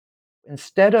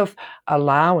Instead of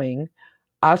allowing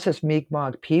us as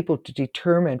Mi'kmaq people to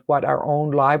determine what our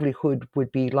own livelihood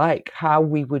would be like, how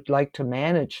we would like to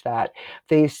manage that,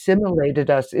 they assimilated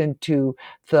us into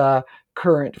the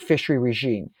current fishery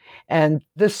regime. And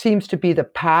this seems to be the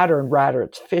pattern, rather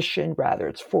it's fishing, rather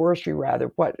it's forestry, rather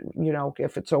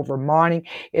if it's over mining,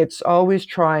 it's always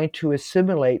trying to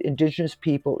assimilate Indigenous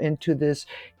people into this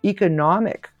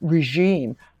economic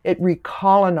regime. It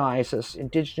recolonizes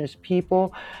Indigenous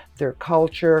people, their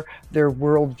culture, their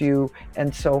worldview,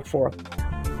 and so forth.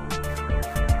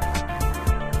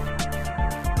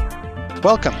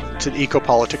 Welcome to the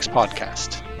Ecopolitics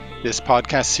Podcast. This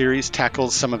podcast series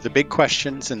tackles some of the big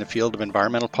questions in the field of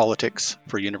environmental politics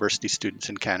for university students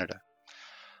in Canada.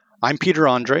 I'm Peter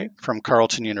Andre from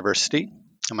Carleton University,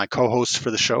 and my co-host for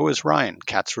the show is Ryan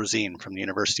Katz-Rosine from the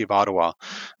University of Ottawa,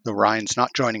 though Ryan's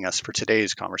not joining us for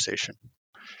today's conversation.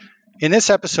 In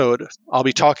this episode, I'll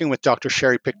be talking with Dr.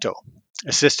 Sherry Pictou,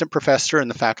 Assistant Professor in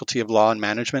the Faculty of Law and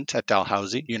Management at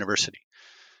Dalhousie University.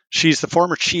 She's the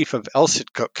former chief of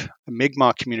Elsitcook, a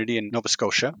Mi'kmaq community in Nova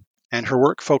Scotia, and her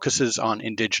work focuses on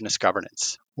Indigenous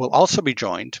governance. We'll also be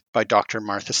joined by Dr.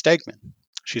 Martha Stiegman.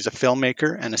 She's a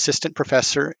filmmaker and assistant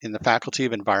professor in the Faculty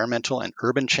of Environmental and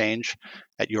Urban Change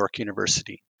at York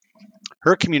University.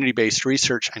 Her community-based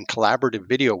research and collaborative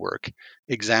video work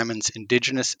examines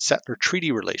Indigenous settler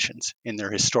treaty relations in their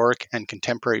historic and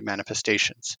contemporary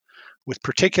manifestations, with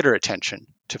particular attention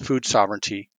to food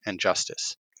sovereignty and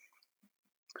justice.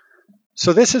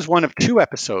 So this is one of two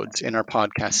episodes in our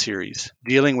podcast series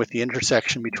dealing with the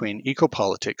intersection between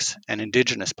ecopolitics and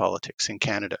Indigenous politics in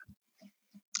Canada.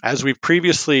 As we've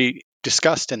previously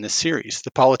discussed in this series,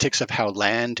 the politics of how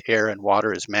land, air, and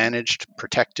water is managed,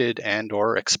 protected, and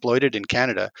or exploited in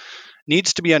Canada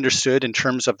needs to be understood in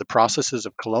terms of the processes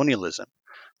of colonialism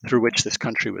through which this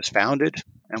country was founded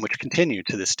and which continue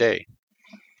to this day.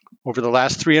 Over the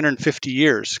last 350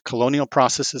 years, colonial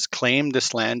processes claimed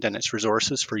this land and its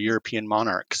resources for European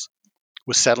monarchs,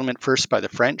 with settlement first by the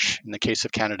French in the case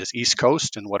of Canada's east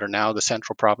coast and what are now the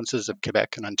central provinces of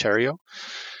Quebec and Ontario,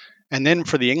 and then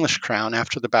for the English crown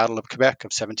after the Battle of Quebec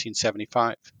of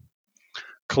 1775.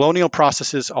 Colonial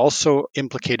processes also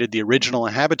implicated the original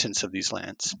inhabitants of these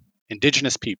lands,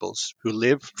 Indigenous peoples who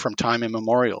live from time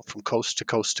immemorial from coast to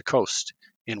coast to coast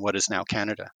in what is now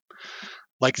Canada.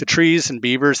 Like the trees and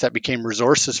beavers that became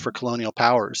resources for colonial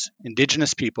powers,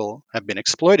 Indigenous people have been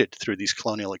exploited through these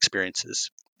colonial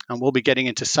experiences, and we'll be getting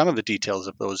into some of the details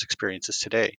of those experiences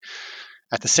today.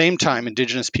 At the same time,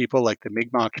 Indigenous people like the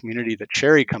Mi'kmaq community that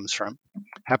Sherry comes from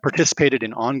have participated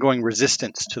in ongoing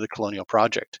resistance to the colonial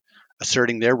project,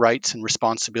 asserting their rights and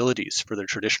responsibilities for their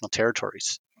traditional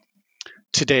territories.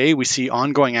 Today, we see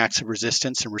ongoing acts of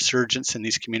resistance and resurgence in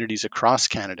these communities across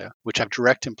Canada, which have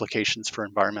direct implications for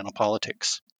environmental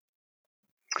politics.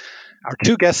 Our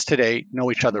two guests today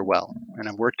know each other well and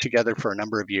have worked together for a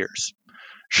number of years.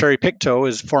 Sherry Pictou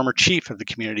is former chief of the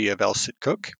community of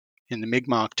Elsitcook in the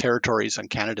Mi'kmaq territories on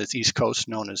Canada's east coast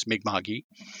known as Mi'kma'ki.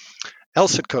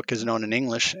 Elsitcook is known in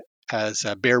English as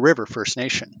Bear River First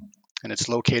Nation, and it's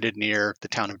located near the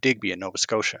town of Digby in Nova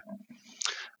Scotia.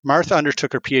 Martha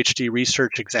undertook her PhD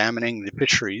research examining the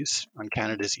fisheries on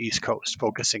Canada's east coast,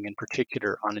 focusing in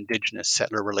particular on Indigenous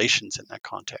settler relations in that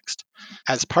context.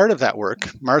 As part of that work,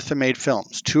 Martha made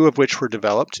films, two of which were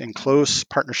developed in close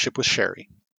partnership with Sherry,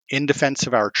 In Defense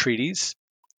of Our Treaties,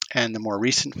 and the more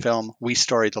recent film, We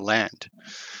Story the Land.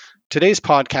 Today's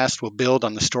podcast will build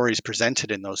on the stories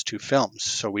presented in those two films,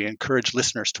 so we encourage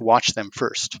listeners to watch them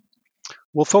first.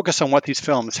 We'll focus on what these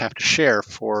films have to share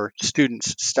for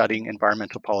students studying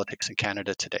environmental politics in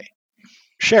Canada today.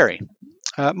 Sherry,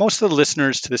 most of the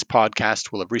listeners to this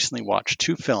podcast will have recently watched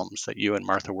two films that you and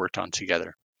Martha worked on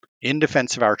together, In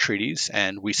Defense of Our Treaties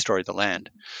and We Story the Land.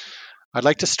 I'd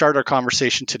like to start our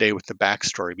conversation today with the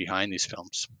backstory behind these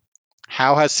films.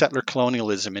 How has settler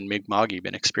colonialism in Mi'kma'ki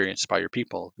been experienced by your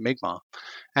people, the Mi'kmaq?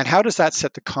 And how does that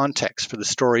set the context for the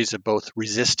stories of both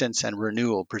resistance and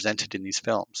renewal presented in these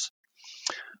films?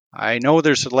 I know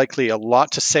there's likely a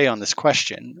lot to say on this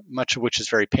question, much of which is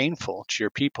very painful to your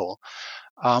people.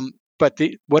 But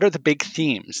what are the big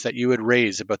themes that you would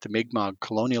raise about the Mi'kmaq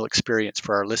colonial experience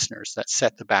for our listeners that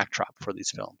set the backdrop for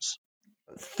these films?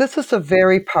 This is a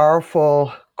very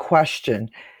powerful question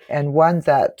and one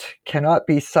that cannot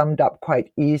be summed up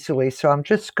quite easily. So I'm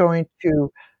just going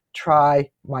to try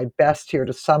my best here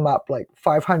to sum up like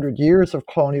 500 years of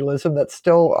colonialism that's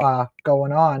still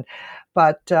going on.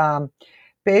 But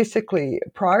Basically,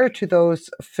 prior to those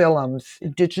films,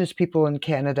 Indigenous people in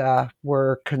Canada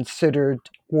were considered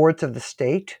wards of the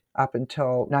state up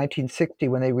until 1960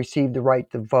 when they received the right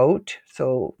to vote.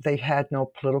 So they had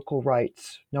no political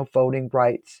rights, no voting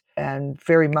rights, and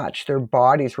very much their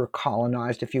bodies were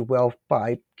colonized, if you will,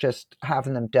 by just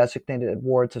having them designated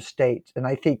wards of state. And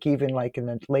I think even like in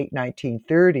the late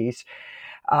 1930s,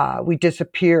 we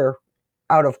disappear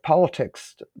out of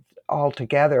politics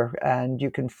altogether. And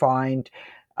you can find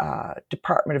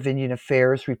Department of Indian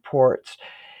Affairs reports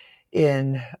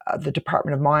in the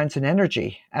Department of Mines and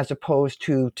Energy, as opposed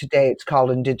to today it's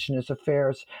called Indigenous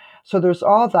Affairs. So there's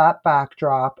all that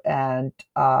backdrop, and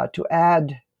to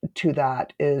add to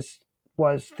that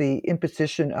was the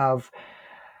imposition of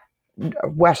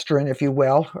Western, if you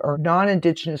will, or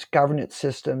non-Indigenous governance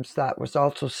systems that was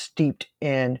also steeped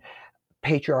in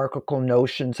patriarchal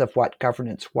notions of what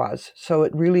governance was. So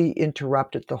it really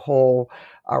interrupted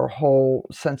our whole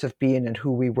sense of being and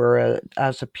who we were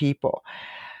as a people.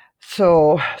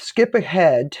 So skip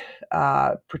ahead,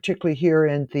 particularly here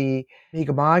in the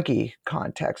Mi'kmaq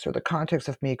context or the context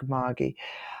of Mi'kmaq,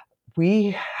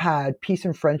 we had peace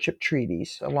and friendship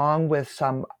treaties along with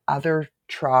some other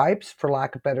tribes, for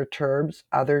lack of better terms,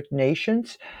 other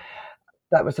nations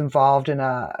that was involved in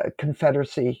a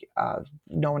confederacy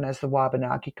known as the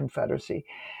Wabanaki Confederacy.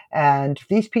 And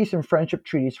these peace and friendship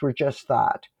treaties were just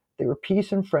that. They were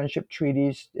peace and friendship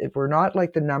treaties. They were not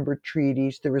like the numbered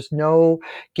treaties. There was no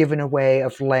giving away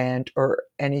of land or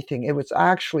anything. It was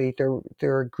actually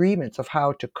their agreements of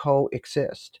how to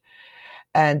coexist.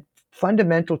 And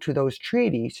fundamental to those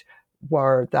treaties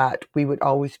were that we would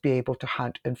always be able to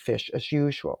hunt and fish as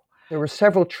usual. There were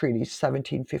several treaties.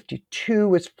 1752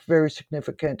 was very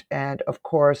significant, and of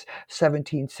course,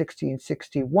 1760 and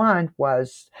 61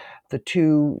 was the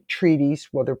two treaties.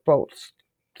 Well,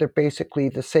 they're basically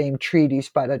the same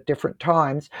treaties, but at different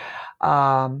times.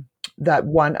 That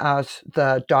won us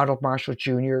the Donald Marshall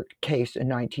Jr. case in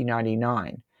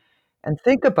 1999. And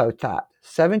think about that,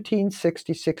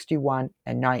 1760, 61,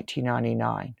 and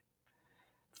 1999.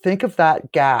 Think of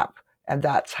that gap, and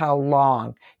that's how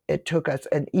long it took us.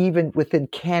 And even within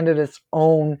Canada's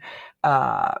own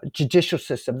judicial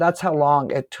system, that's how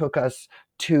long it took us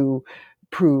to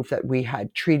prove that we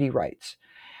had treaty rights.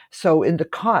 So in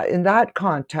that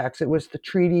context, it was the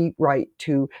treaty right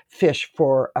to fish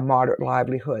for a moderate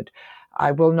livelihood.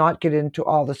 I will not get into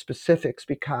all the specifics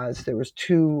because there was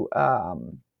two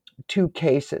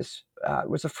cases. It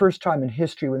was the first time in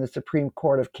history when the Supreme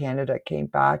Court of Canada came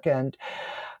back and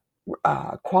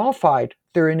qualified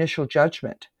their initial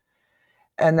judgment.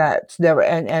 And that's never,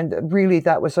 and really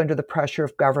that was under the pressure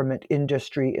of government,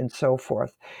 industry, and so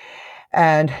forth.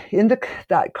 And in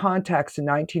that context in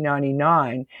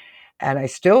 1999, and I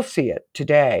still see it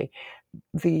today,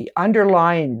 the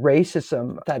underlying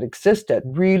racism that existed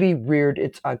really reared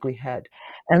its ugly head.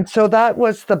 And so that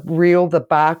was the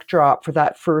backdrop for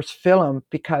that first film,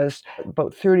 because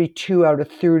about 32 out of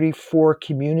 34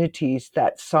 communities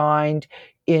that signed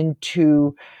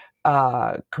into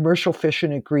commercial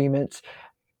fishing agreements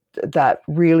that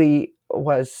really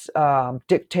was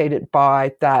dictated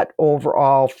by that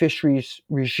overall fisheries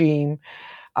regime.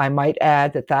 I might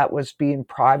add that that was being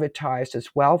privatized as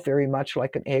well, very much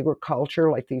like an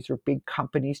agriculture, like these are big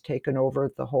companies taking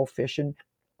over the whole fishing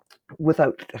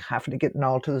without having to get in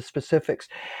all to the specifics.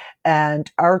 And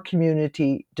our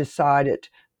community decided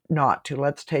not to.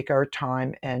 Let's take our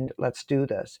time and let's do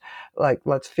this. Like,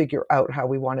 let's figure out how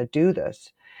we want to do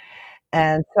this.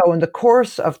 And so, in the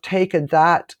course of taking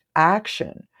that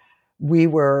action, we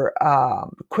were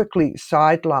quickly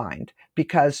sidelined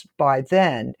because by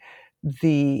then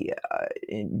the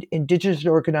indigenous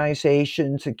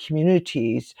organizations and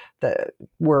communities that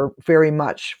were very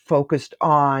much focused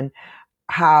on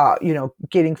how,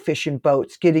 getting fishing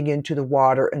boats, getting into the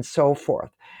water, and so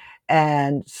forth.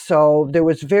 And so there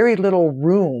was very little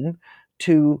room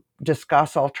to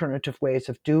discuss alternative ways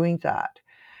of doing that.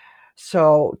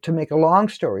 So, to make a long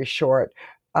story short,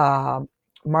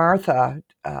 Martha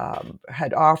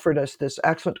had offered us this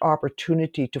excellent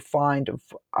opportunity to find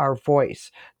our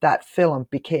voice. That film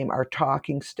became our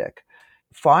talking stick.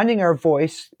 Finding our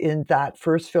voice in that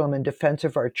first film in defense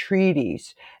of our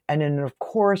treaties, and in the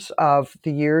course of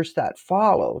the years that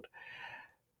followed,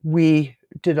 we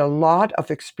did a lot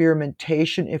of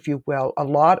experimentation, if you will, a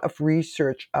lot of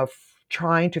research of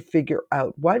trying to figure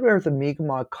out what are the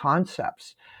Mi'kmaq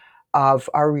concepts of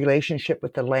our relationship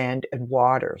with the land and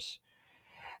waters.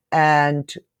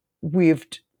 And we've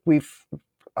we've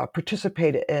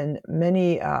participated in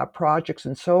many projects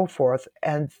and so forth.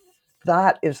 And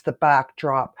that is the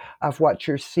backdrop of what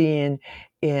you're seeing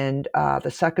in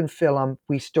the second film,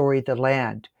 We Story the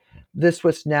Land. This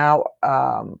was now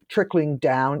trickling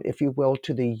down, if you will,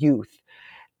 to the youth.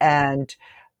 And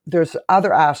there's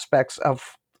other aspects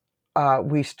of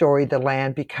We Story the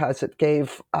Land because it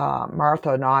gave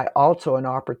Martha and I also an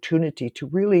opportunity to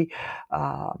really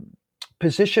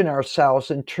position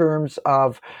ourselves in terms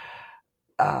of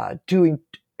uh, doing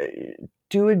uh,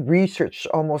 doing research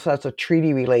almost as a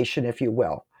treaty relation, if you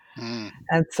will. Mm.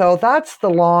 And so that's the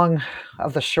long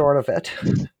of the short of it.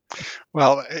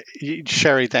 Well,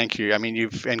 Sherry, thank you. I mean,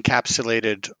 you've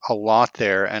encapsulated a lot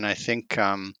there, and I think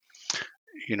the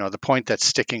point that's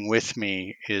sticking with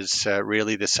me is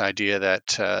really this idea that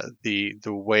the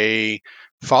way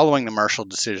following the Marshall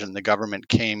decision, the government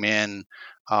came in.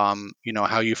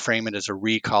 How you frame it as a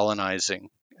recolonizing,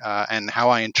 and how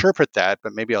I interpret that.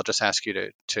 But maybe I'll just ask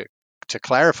you to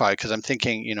clarify, because I'm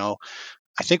thinking,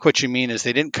 I think what you mean is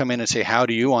they didn't come in and say, how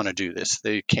do you want to do this?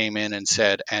 They came in and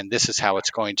said, and this is how it's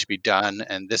going to be done,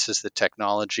 and this is the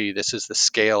technology, this is the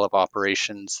scale of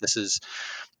operations, this is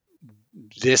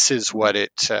what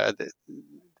it.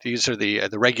 These are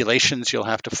the regulations you'll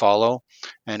have to follow,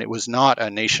 and it was not a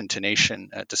nation to nation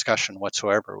discussion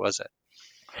whatsoever, was it?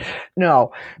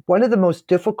 No, one of the most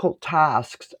difficult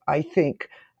tasks, I think,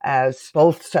 as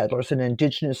both settlers and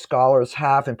Indigenous scholars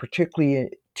have, and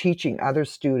particularly teaching other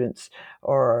students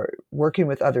or working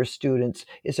with other students,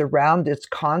 is around this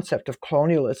concept of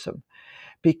colonialism,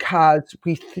 because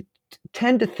we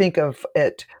tend to think of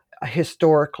it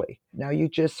historically. Now, you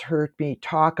just heard me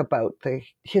talk about the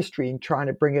history and trying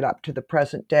to bring it up to the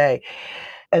present day.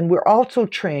 And we're also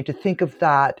trained to think of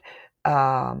that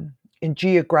in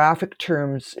geographic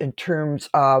terms, in terms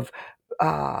of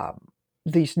uh,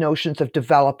 these notions of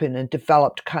developing and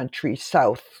developed countries,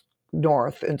 south,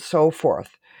 north, and so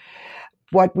forth.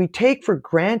 What we take for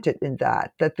granted in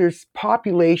that there's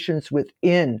populations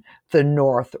within the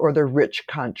north or the rich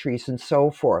countries and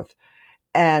so forth.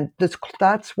 And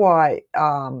that's why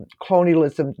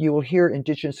colonialism, you will hear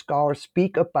Indigenous scholars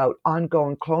speak about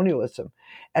ongoing colonialism.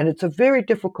 And it's a very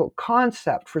difficult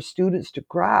concept for students to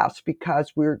grasp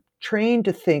because we're trained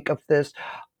to think of this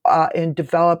in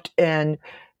developed and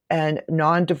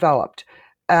non-developed.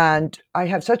 And I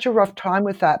have such a rough time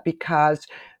with that because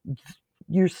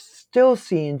you're still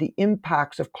seeing the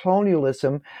impacts of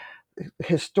colonialism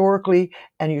historically,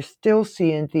 and you're still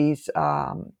seeing these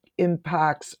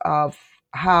impacts of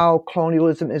how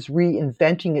colonialism is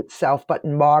reinventing itself, but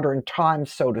in modern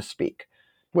times, so to speak.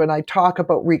 When I talk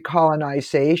about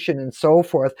recolonization and so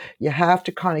forth, you have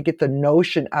to kind of get the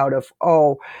notion out of,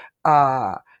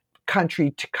 uh,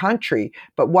 country to country,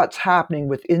 but what's happening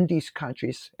within these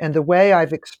countries. And the way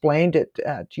I've explained it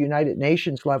at United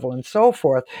Nations level and so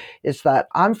forth is that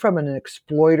I'm from an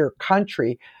exploiter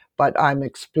country, but I'm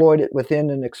exploited within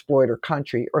an exploiter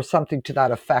country, or something to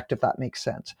that effect, if that makes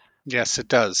sense. Yes, it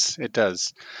does. It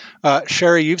does.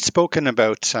 Sherry, you've spoken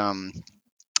about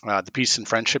the peace and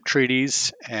friendship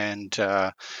treaties and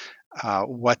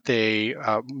what they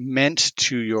meant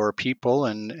to your people,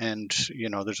 and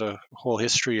there's a whole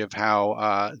history of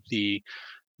how the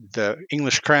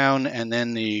English Crown and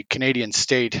then the Canadian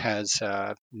state has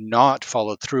not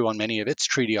followed through on many of its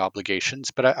treaty obligations.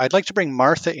 But I'd like to bring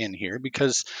Martha in here,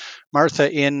 because Martha,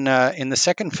 in the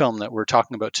second film that we're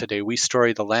talking about today, We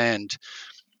Story the Land,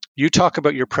 you talk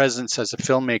about your presence as a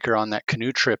filmmaker on that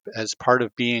canoe trip as part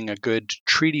of being a good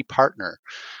treaty partner.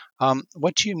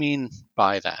 What do you mean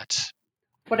by that?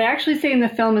 What I actually say in the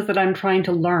film is that I'm trying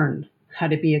to learn how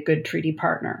to be a good treaty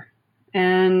partner.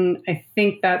 And I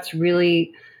think that's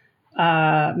really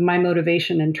my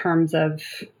motivation in terms of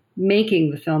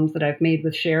making the films that I've made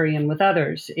with Sherry and with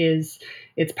others. Is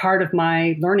it's part of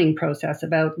my learning process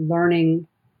about learning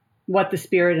what the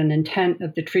spirit and intent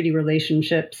of the treaty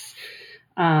relationships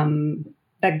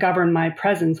that govern my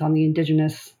presence on the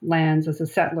Indigenous lands as a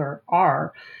settler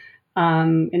are,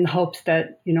 in the hopes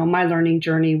that my learning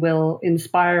journey will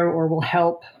inspire or will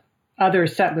help other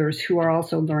settlers who are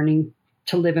also learning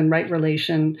to live in right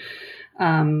relation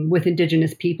with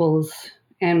Indigenous peoples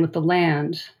and with the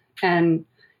land. And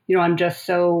I'm just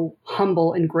so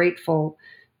humble and grateful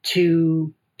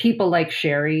to people like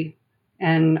Sherry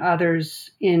and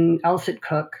others in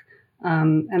Elsitcook.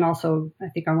 And also, I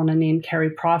think I want to name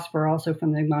Carrie Prosper, also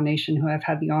from the Mi'kmaq Nation, who I've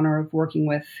had the honor of working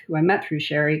with, who I met through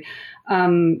Sherry,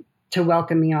 to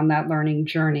welcome me on that learning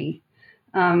journey.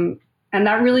 And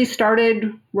that really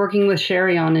started working with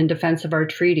Sherry on In Defense of Our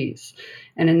Treaties.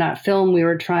 And in that film, we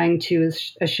were trying to,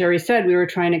 as Sherry said, we were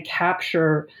trying to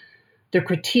capture the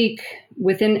critique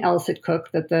within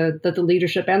Elsitcook that the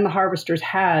leadership and the harvesters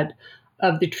had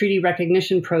of the treaty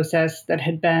recognition process that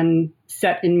had been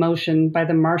set in motion by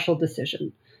the Marshall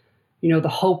Decision. The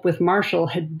hope with Marshall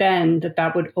had been that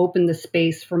that would open the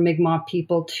space for Mi'kmaq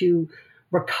people to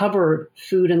recover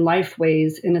food and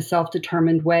lifeways in a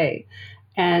self-determined way,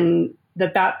 and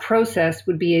that process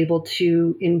would be able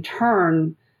to, in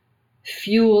turn,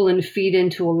 fuel and feed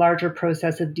into a larger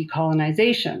process of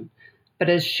decolonization. But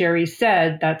as Sherry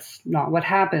said, that's not what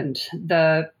happened.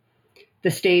 The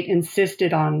state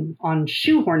insisted on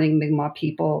shoehorning Mi'kmaq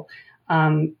people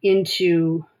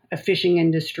into a fishing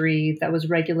industry that was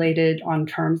regulated on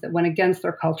terms that went against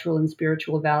their cultural and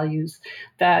spiritual values,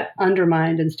 that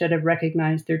undermined instead of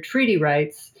recognized their treaty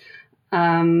rights,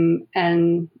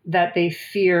 and that they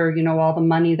fear, all the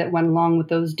money that went along with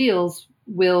those deals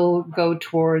will go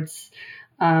towards,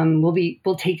 will be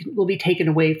taken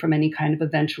away from any kind of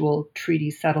eventual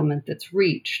treaty settlement that's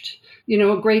reached.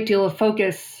 A great deal of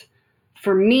focus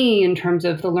for me in terms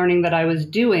of the learning that I was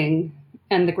doing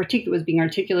and the critique that was being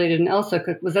articulated in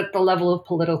Elsik was at the level of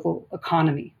political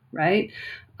economy, right?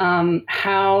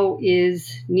 How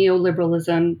is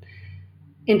neoliberalism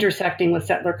intersecting with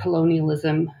settler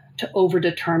colonialism to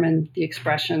overdetermine the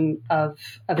expression of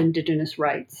Indigenous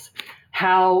rights?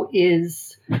 How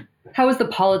is the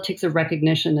politics of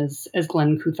recognition, as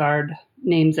Glenn Couthard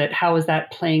names it, how is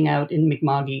that playing out in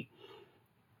Mi'kma'ki?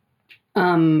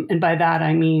 And by that,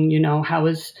 I mean, how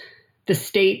is the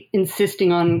state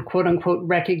insisting on, quote unquote,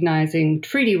 recognizing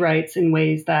treaty rights in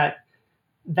ways that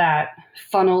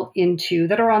funnel into,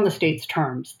 that are on the state's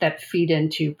terms, that feed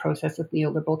into process of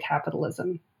neoliberal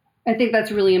capitalism. I think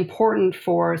that's really important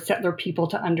for settler people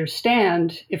to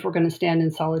understand if we're going to stand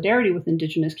in solidarity with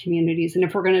Indigenous communities and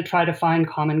if we're going to try to find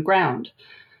common ground.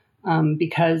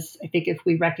 Because I think if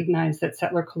we recognize that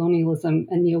settler colonialism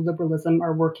and neoliberalism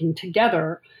are working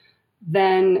together,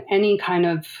 then any kind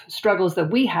of struggles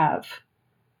that we have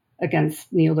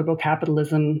against neoliberal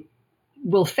capitalism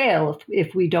will fail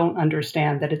if we don't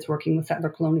understand that it's working with settler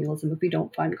colonialism, if we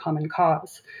don't find a common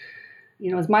cause.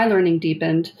 As my learning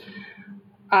deepened,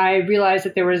 I realized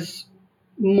that there was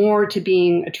more to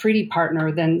being a treaty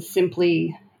partner than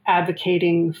simply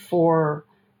advocating for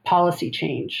policy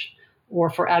change or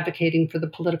for advocating for the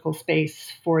political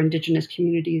space for Indigenous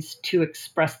communities to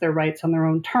express their rights on their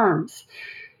own terms.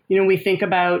 We think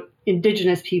about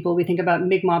Indigenous people, we think about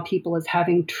Mi'kmaq people as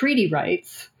having treaty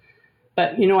rights.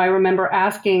 But, I remember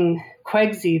asking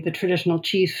Quegsy, the traditional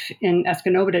chief in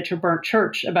Esconobadich or Burnt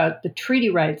Church, about the treaty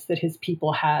rights that his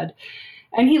people had.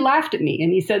 And he laughed at me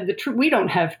and he said, we don't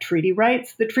have treaty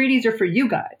rights. The treaties are for you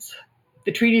guys.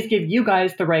 The treaties give you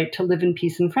guys the right to live in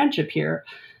peace and friendship here,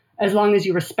 as long as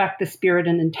you respect the spirit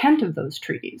and intent of those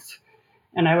treaties.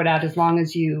 And I would add, as long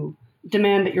as you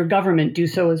demand that your government do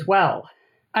so as well.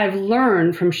 I've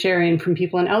learned from sharing from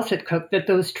people in Elsik that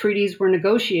those treaties were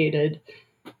negotiated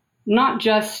not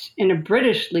just in a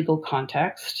British legal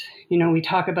context. We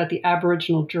talk about the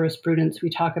Aboriginal jurisprudence. We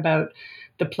talk about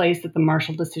the place that the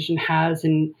Marshall Decision has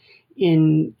in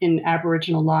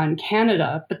Aboriginal law in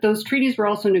Canada. But those treaties were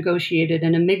also negotiated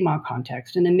in a Mi'kmaq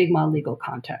context, in a Mi'kmaq legal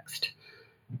context.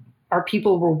 Our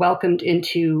people were welcomed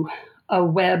into a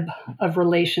web of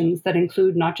relations that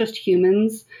include not just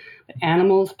humans, but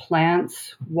animals,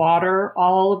 plants, water,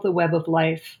 all of the web of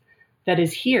life that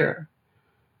is here.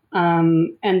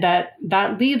 And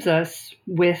that leaves us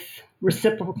with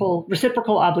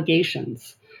reciprocal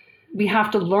obligations. We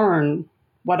have to learn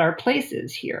what our place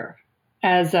is here.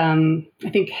 As I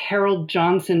think Harold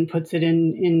Johnson puts it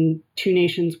in Two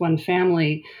Nations, One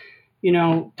Family,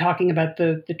 talking about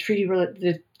the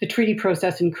treaty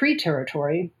process in Cree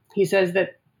territory, he says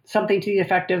that something to the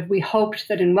effect of, we hoped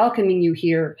that in welcoming you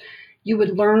here, you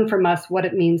would learn from us what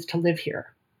it means to live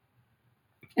here.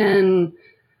 And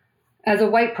as a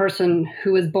white person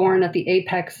who was born at the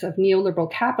apex of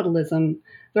neoliberal capitalism,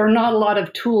 there are not a lot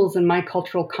of tools in my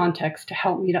cultural context to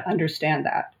help me to understand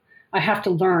that. I have to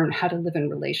learn how to live in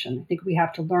relation. I think we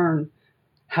have to learn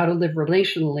how to live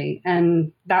relationally.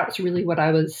 And that's really what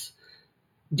I was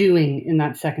doing in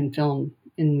that second film,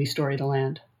 in We Story the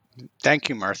Land. Thank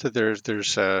you, Martha.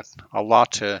 There's a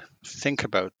lot to think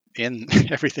about in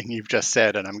everything you've just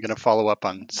said, and I'm going to follow up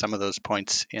on some of those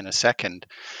points in a second.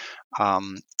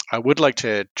 I would like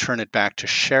to turn it back to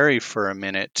Sherry for a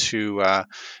minute to,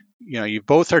 you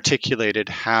both articulated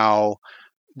how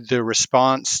the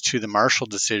response to the Marshall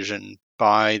Decision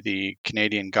by the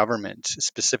Canadian government,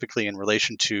 specifically in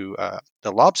relation to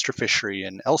the lobster fishery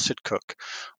in Elsik,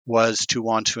 was to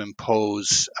want to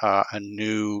impose a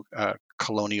new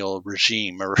colonial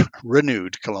regime, or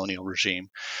renewed colonial regime.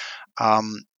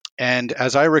 And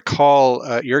as I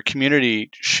recall, your community,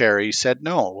 Sherry, said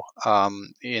no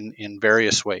in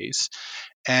various ways.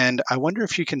 And I wonder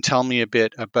if you can tell me a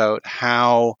bit about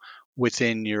how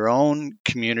within your own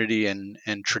community and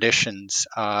traditions,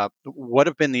 what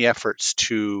have been the efforts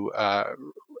to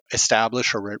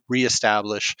establish or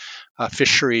reestablish a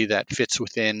fishery that fits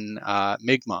within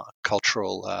Mi'kmaq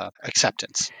cultural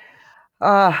acceptance?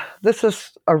 This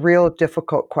is a real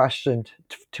difficult question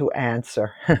to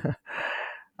answer.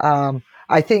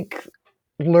 I think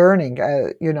learning,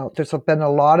 there's been a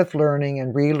lot of learning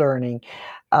and relearning.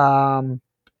 Um,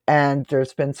 and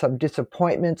there's been some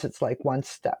disappointments. It's like one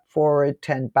step forward,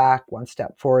 10 back, one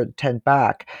step forward, 10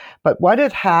 back. But what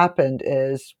had happened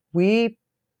is we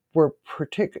were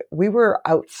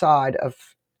outside of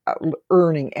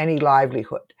earning any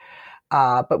livelihood.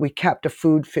 But we kept a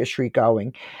food fishery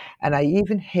going. And I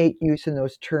even hate using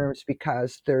those terms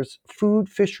because there's a food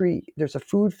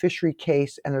fishery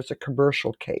case and there's a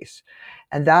commercial case.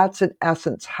 And that's in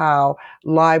essence how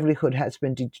livelihood has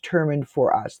been determined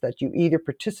for us, that you either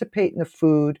participate in the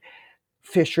food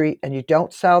fishery and you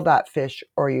don't sell that fish,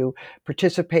 or you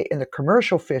participate in the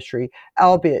commercial fishery,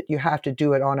 albeit you have to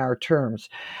do it on our terms.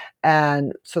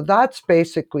 And so that's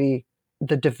basically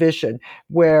the division,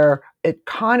 where it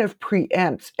kind of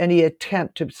preempts any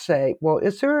attempt to say, well,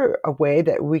 is there a way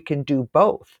that we can do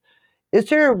both? Is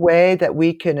there a way that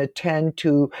we can attend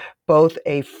to both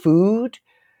a food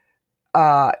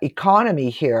economy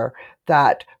here,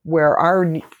 that where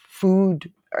our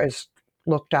food is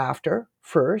looked after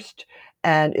first,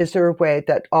 and is there a way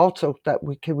that also that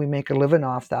we make a living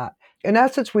off that? In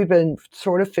essence, we've been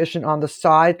sort of fishing on the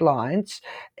sidelines.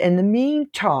 In the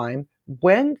meantime,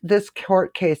 when this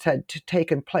court case had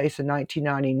taken place in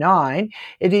 1999,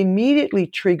 it immediately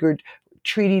triggered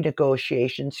treaty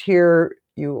negotiations. Here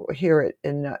you hear it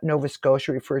in Nova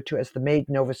Scotia referred to as the Made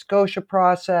Nova Scotia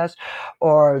process,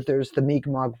 or there's the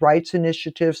Mi'kmaq Rights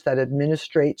Initiatives that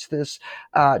administrates this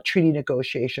treaty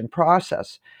negotiation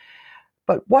process.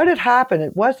 But what had happened,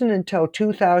 it wasn't until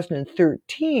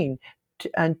 2013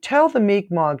 until the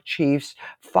Mi'kmaq chiefs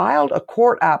filed a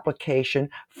court application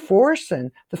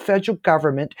forcing the federal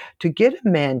government to get a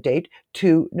mandate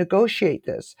to negotiate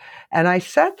this. And I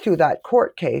sat through that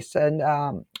court case and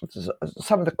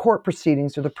some of the court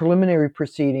proceedings or the preliminary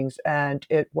proceedings, and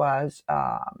it was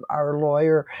our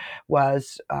lawyer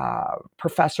was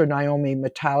Professor Naomi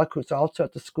Metallic, who's also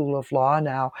at the School of Law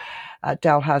now at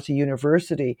Dalhousie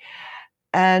University.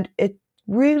 And it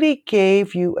really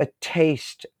gave you a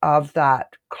taste of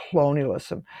that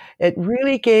colonialism. It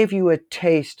really gave you a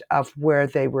taste of where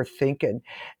they were thinking.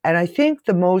 And I think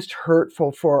the most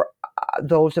hurtful for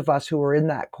those of us who were in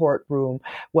that courtroom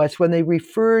was when they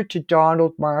referred to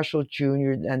Donald Marshall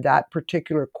Jr. and that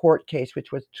particular court case,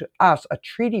 which was to us a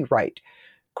treaty right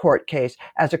court case,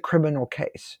 as a criminal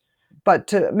case. But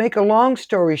to make a long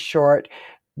story short,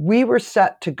 we were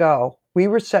set to go. We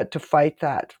were set to fight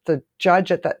that. The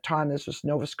judge at that time, this was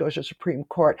Nova Scotia Supreme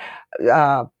Court,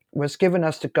 was giving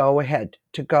us the go-ahead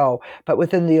to go. But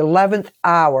within the 11th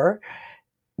hour,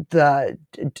 the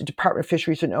Department of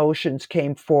Fisheries and Oceans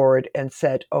came forward and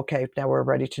said, okay, now we're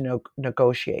ready to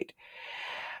negotiate.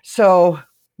 So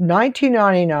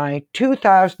 1999,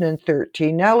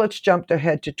 2013, now let's jump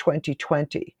ahead to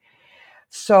 2020.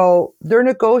 So they're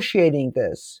negotiating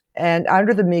this. And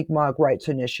under the Mi'kmaq Rights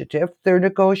Initiative, they're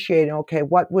negotiating, okay,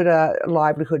 what would a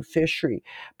livelihood fishery?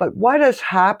 But what has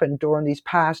happened during these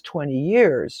past 20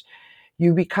 years?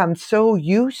 You become so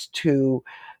used to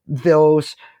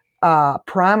those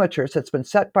parameters that's been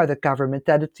set by the government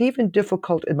that it's even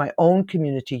difficult in my own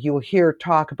community. You'll hear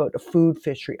talk about a food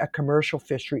fishery, a commercial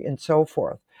fishery, and so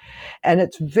forth. And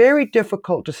it's very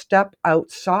difficult to step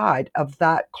outside of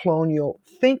that colonial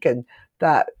thinking,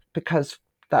 that because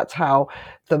that's how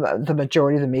the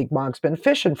majority of the Mi'kmaq's been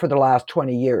fishing for the last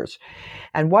 20 years.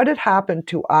 And what had happened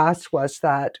to us was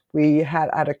that we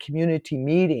had at a community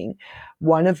meeting,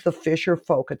 one of the fisher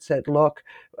folk had said, look,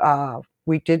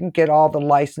 we didn't get all the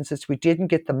licenses, we didn't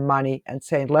get the money, and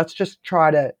saying, let's just try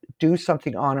to do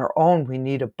something on our own. We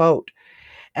need a boat.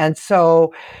 And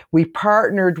so we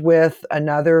partnered with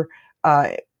another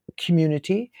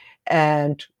community,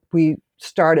 and we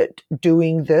started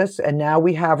doing this, and now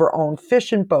we have our own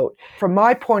fishing boat. From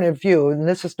my point of view, and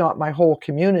this is not my whole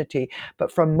community,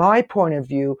 but from my point of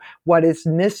view, what is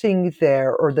missing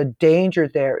there, or the danger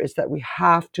there, is that we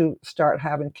have to start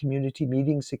having community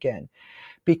meetings again,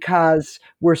 because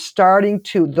we're starting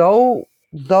to, though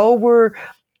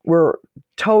we're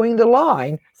towing the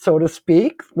line, so to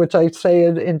speak, which I say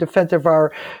in defense of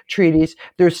our treaties,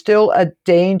 there's still a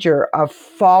danger of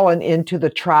falling into the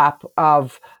trap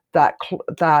of that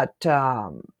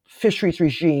fisheries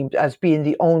regime as being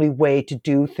the only way to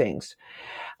do things.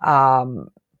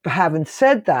 Having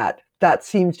said that, that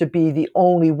seems to be the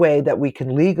only way that we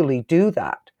can legally do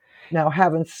that. Now,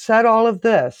 having said all of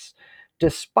this,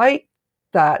 despite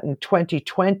that in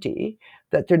 2020,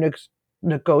 that they're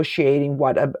negotiating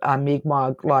what a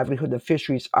Mi'kmaq livelihood of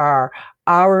fisheries are,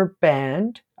 our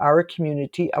band, our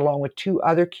community, along with two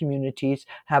other communities,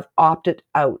 have opted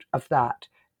out of that.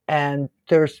 And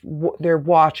they're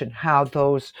watching how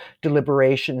those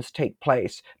deliberations take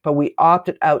place. But we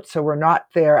opted out, so we're not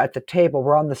there at the table.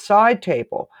 We're on the side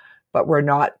table, but we're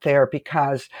not there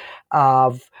because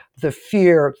of the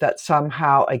fear that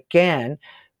somehow, again,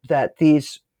 that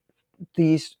these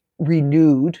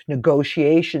renewed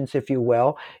negotiations, if you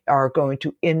will, are going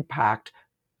to impact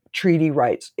treaty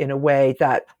rights in a way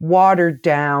that watered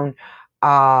down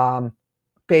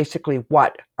basically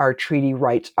what our treaty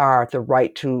rights are: the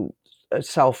right to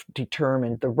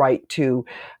self-determine, the right to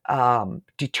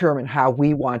determine how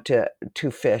we want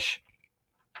to fish.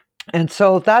 And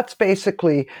so that's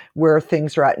basically where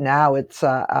things are at now. It's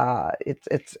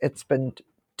been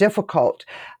difficult,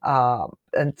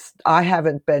 and I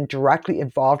haven't been directly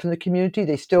involved in the community.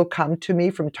 They still come to me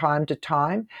from time to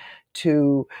time,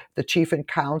 to the chief and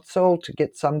council, to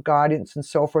get some guidance and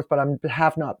so forth. But I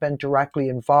have not been directly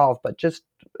involved. But just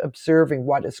observing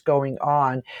what is going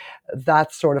on,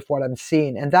 that's sort of what I'm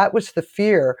seeing. And that was the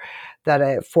fear that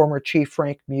a former chief,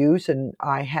 Frank Muse, and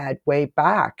I had way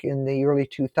back in the early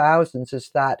 2000s,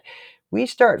 is that we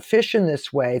start fishing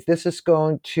this way, this is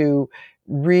going to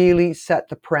really set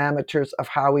the parameters of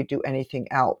how we do anything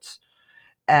else.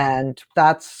 And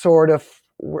that's sort of,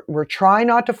 we're trying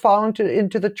not to fall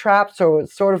into the trap. So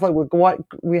it's sort of like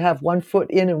we have 1 foot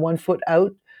in and 1 foot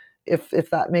out, if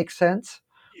that makes sense.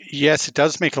 Yes, it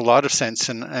does make a lot of sense.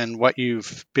 And what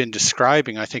you've been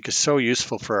describing, I think, is so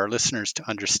useful for our listeners to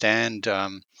understand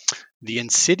the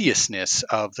insidiousness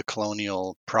of the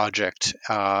colonial project,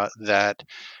 that,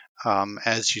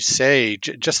 as you say,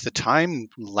 just the time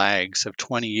lags of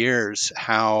 20 years,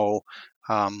 how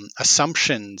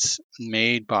assumptions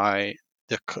made by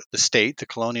the state, the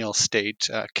colonial state,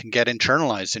 can get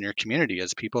internalized in your community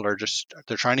as people are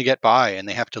they're trying to get by, and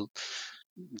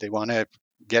they want to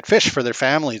get fish for their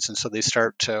families, and so they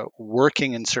start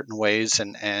working in certain ways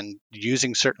and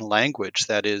using certain language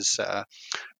that is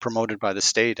promoted by the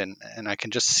state, and I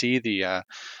can just see I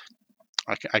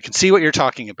can see what you're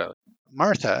talking about.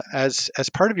 Martha, as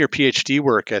part of your PhD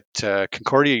work at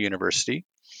Concordia University,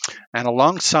 and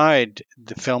alongside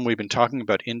the film we've been talking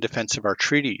about, In Defense of Our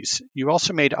Treaties, you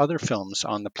also made other films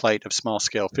on the plight of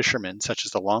small-scale fishermen, such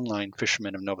as the longline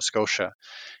fishermen of Nova Scotia,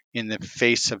 in the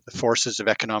face of the forces of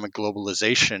economic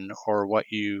globalization, or what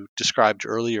you described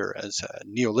earlier as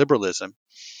neoliberalism.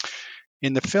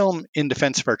 In the film In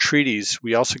Defense of Our Treaties,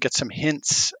 we also get some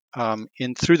hints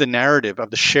through the narrative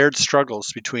of the shared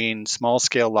struggles between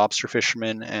small-scale lobster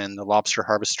fishermen and the lobster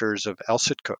harvesters of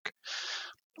Elsitcook.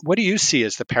 What do you see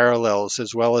as the parallels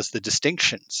as well as the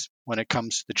distinctions when it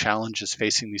comes to the challenges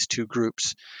facing these two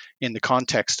groups in the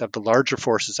context of the larger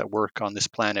forces at work on this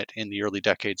planet in the early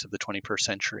decades of the 21st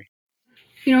century?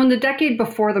 In the decade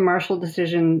before the Marshall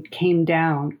Decision came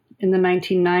down in the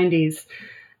 1990s,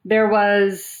 there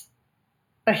was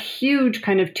a huge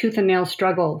kind of tooth and nail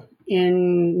struggle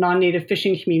in non-native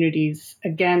fishing communities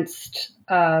against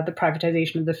the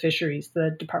privatization of the fisheries.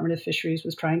 The Department of Fisheries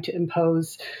was trying to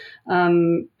impose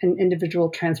an individual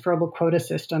transferable quota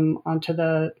system onto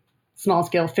the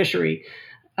small-scale fishery.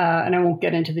 And I won't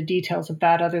get into the details of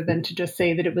that other than to just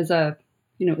say that it was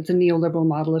it's a neoliberal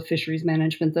model of fisheries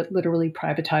management that literally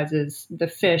privatizes the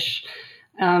fish,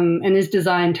 and is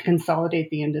designed to consolidate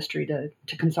the industry,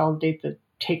 to consolidate the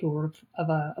takeover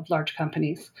of large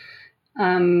companies.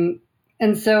 And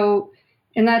so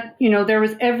in that, there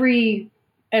was every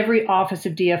office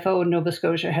of DFO in Nova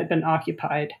Scotia had been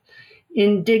occupied.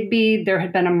 In Digby, there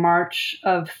had been a march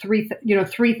of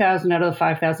 3,000 out of the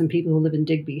 5,000 people who live in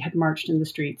Digby had marched in the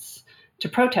streets to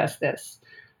protest this.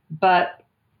 But,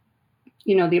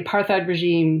 the apartheid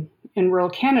regime in rural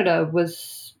Canada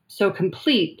was so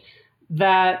complete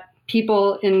that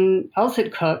people in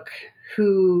Elsitcook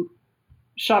who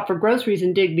shop for groceries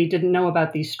in Digby didn't know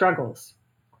about these struggles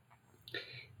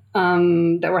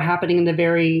that were happening in the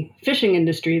very fishing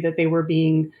industry that they were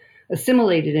being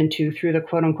assimilated into through the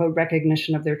quote unquote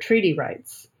recognition of their treaty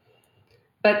rights.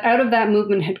 But out of that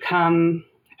movement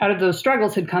out of those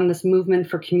struggles had come this movement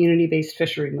for community-based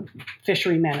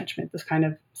fishery management, this kind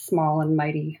of small and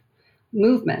mighty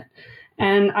movement.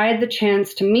 And I had the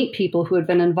chance to meet people who had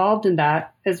been involved in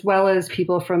that, as well as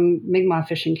people from Mi'kmaq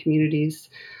fishing communities,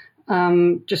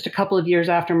 just a couple of years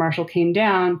after Marshall came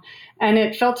down. And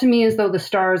it felt to me as though the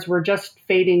stars were just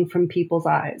fading from people's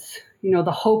eyes.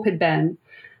 The hope had been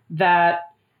that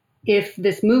if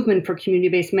this movement for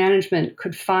community-based management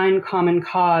could find common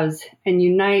cause and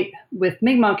unite with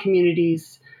Mi'kmaq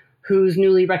communities whose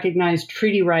newly recognized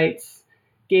treaty rights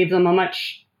gave them a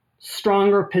much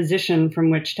stronger position from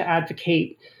which to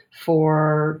advocate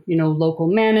for, local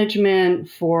management,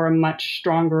 for a much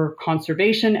stronger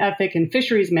conservation ethic and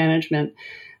fisheries management,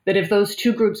 that if those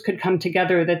two groups could come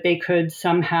together, that they could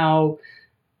somehow,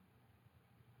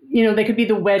 they could be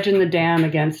the wedge in the dam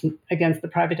against the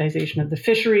privatization of the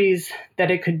fisheries, that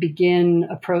it could begin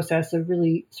a process of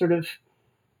really sort of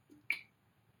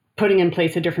putting in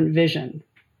place a different vision.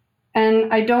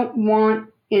 And I don't want,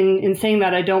 in saying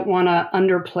that, I don't want to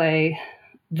underplay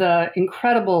the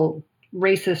incredible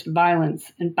racist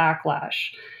violence and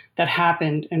backlash that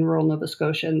happened in rural Nova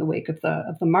Scotia in the wake of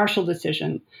the Marshall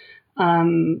decision.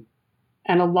 And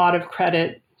a lot of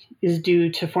credit is due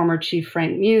to former Chief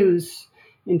Frank Muse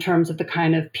in terms of the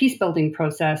kind of peace-building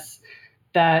process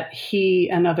that he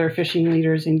and other fishing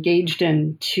leaders engaged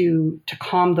in to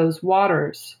calm those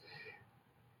waters.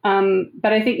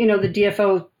 But I think, the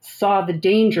DFO saw the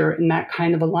danger in that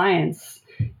kind of alliance,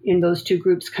 in those two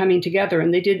groups coming together,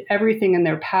 and they did everything in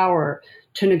their power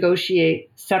to negotiate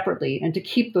separately and to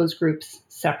keep those groups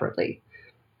separately.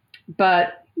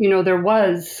 But, there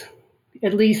was,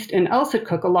 at least in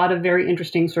Elsipogtog, a lot of very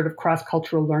interesting sort of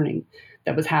cross-cultural learning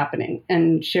that was happening.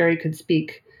 And Sherry could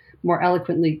speak more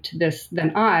eloquently to this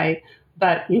than I,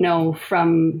 but,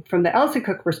 from the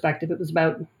Elsipogtog perspective, it was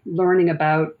about learning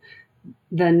about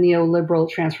the neoliberal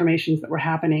transformations that were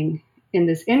happening in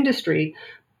this industry.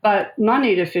 But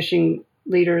non-native fishing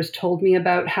leaders told me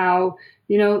about how,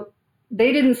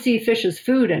 they didn't see fish as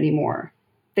food anymore.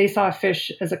 They saw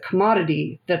fish as a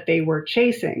commodity that they were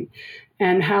chasing,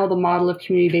 and how the model of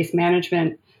community-based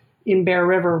management in Bear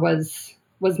River was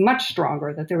much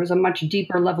stronger, that there was a much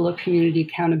deeper level of community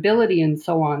accountability and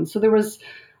so on. So there was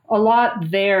a lot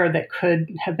there that could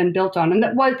have been built on, and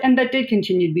that did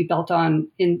continue to be built on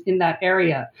in that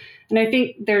area. And I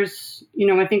think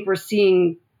I think we're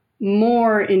seeing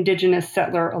more Indigenous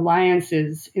settler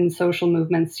alliances in social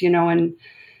movements, and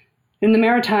in the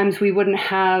Maritimes, we wouldn't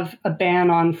have a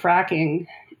ban on fracking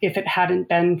if it hadn't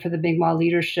been for the Mi'kmaq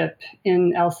leadership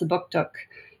in Elsipogtog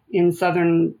in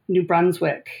southern New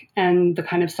Brunswick, and the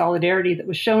kind of solidarity that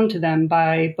was shown to them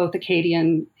by both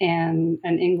Acadian and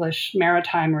English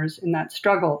Maritimers in that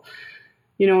struggle.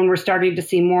 And we're starting to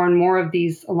see more and more of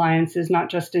these alliances,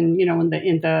 not just in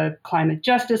the climate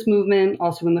justice movement,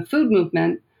 also in the food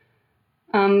movement.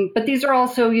 But these are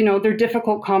also, they're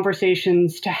difficult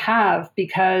conversations to have,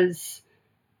 because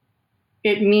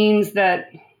it means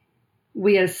that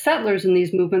we as settlers in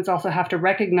these movements also have to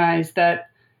recognize that,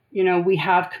 we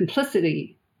have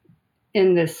complicity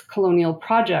in this colonial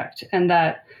project, and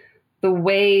that the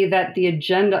way that the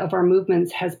agenda of our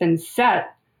movements has been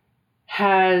set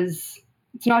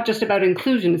it's not just about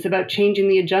inclusion, it's about changing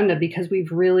the agenda, because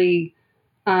we've really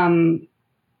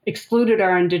excluded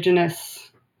our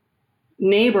Indigenous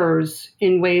neighbors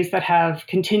in ways that have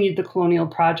continued the colonial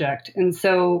project. And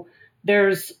so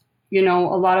there's, a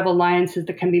lot of alliances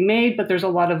that can be made, but there's a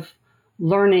lot of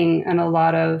learning and a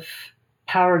lot of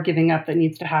power giving up that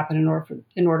needs to happen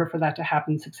in order for that to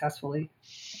happen successfully.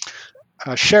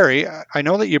 Sherry, I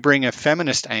know that you bring a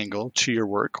feminist angle to your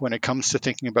work when it comes to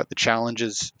thinking about the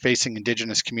challenges facing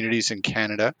Indigenous communities in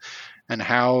Canada and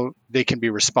how they can be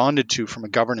responded to from a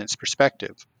governance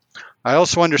perspective. I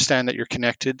also understand that you're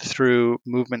connected through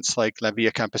movements like La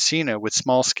Via Campesina with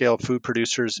small-scale food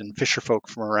producers and fisherfolk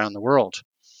from around the world.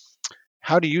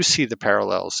 How do you see the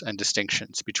parallels and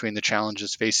distinctions between the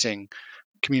challenges facing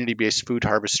community-based food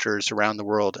harvesters around the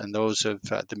world and those of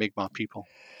the Mi'kmaq people?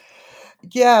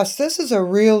 Yes, this is a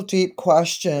real deep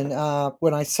question.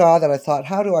 When I saw that, I thought,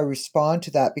 how do I respond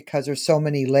to that? Because there's so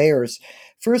many layers.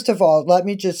 First of all, let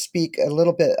me just speak a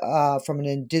little bit from an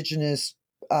Indigenous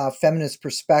feminist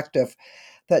perspective.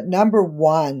 That number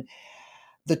one,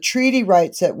 the treaty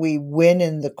rights that we win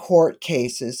in the court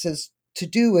cases is to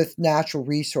do with natural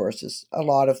resources, a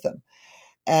lot of them.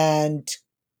 And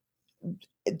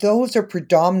those are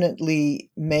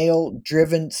predominantly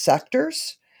male-driven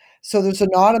sectors. So there's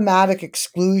an automatic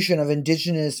exclusion of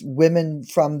Indigenous women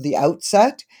from the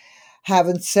outset.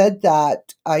 Having said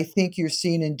that, I think you're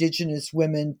seeing Indigenous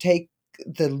women take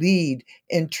the lead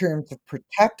in terms of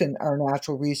protecting our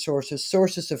natural resources,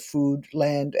 sources of food,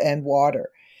 land, and water.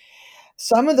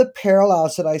 Some of the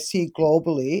parallels that I see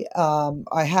globally,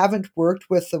 I haven't worked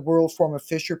with the World Forum of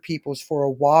Fisher Peoples for a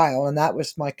while, and that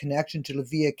was my connection to La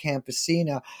Via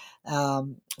Campesina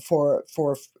for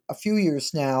a few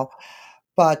years now.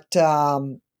 But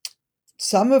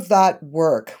some of that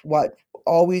work, what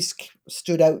always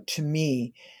stood out to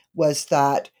me was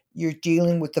that you're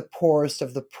dealing with the poorest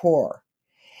of the poor.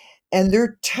 And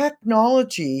their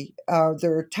technology,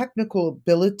 their technical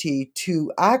ability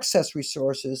to access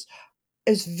resources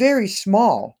is very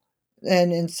small,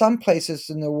 and in some places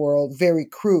in the world, very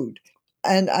crude.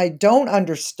 And I don't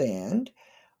understand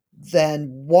then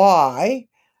why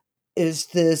is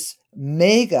this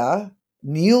mega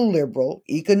neoliberal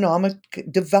economic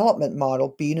development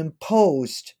model being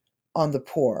imposed on the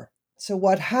poor. So,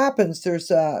 what happens,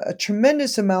 there's a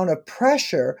tremendous amount of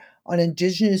pressure on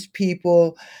Indigenous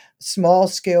people, small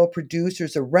scale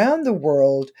producers around the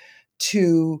world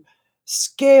to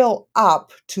scale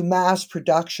up to mass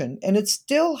production. And it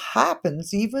still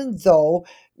happens, even though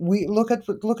we look at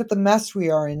the mess we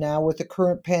are in now with the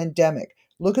current pandemic.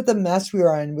 Look at the mess we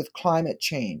are in with climate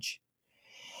change.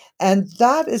 And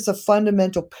that is a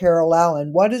fundamental parallel.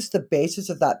 And what is the basis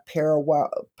of that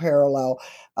parallel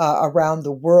around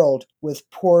the world with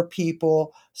poor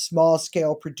people, small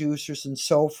scale producers, and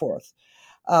so forth?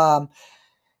 Um,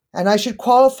 and I should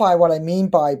qualify what I mean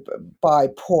by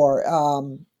poor.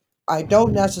 I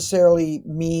don't necessarily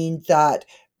mean that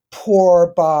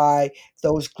poor by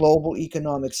those global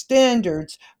economic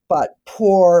standards, but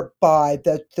poor by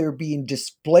that they're being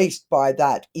displaced by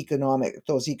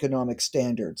those economic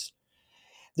standards.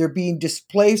 They're being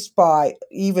displaced by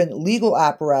even legal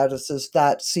apparatuses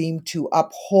that seem to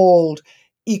uphold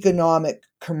economic,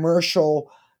 commercial,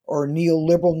 or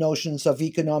neoliberal notions of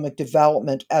economic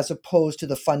development as opposed to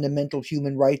the fundamental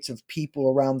human rights of people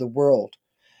around the world.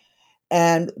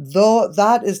 And though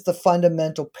that is the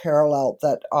fundamental parallel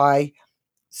that I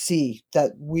see,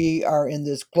 that we are in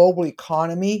this global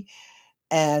economy,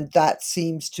 and that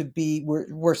seems to be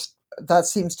that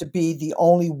seems to be the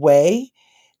only way.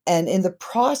 And in the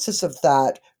process of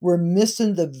that, we're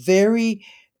missing the very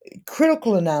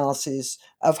critical analysis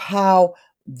of how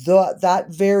that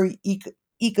very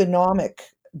economic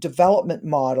development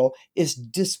model is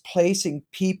displacing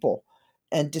people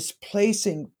and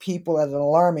displacing people at an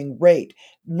alarming rate,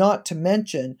 not to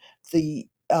mention the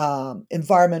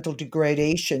environmental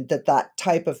degradation that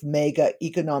type of mega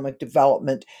economic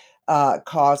development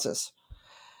causes.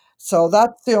 So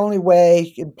that's the only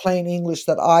way, in plain English,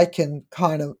 that I can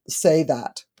kind of say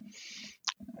that.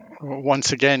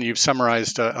 Once again, you've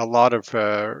summarized a lot of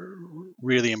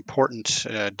really important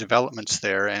developments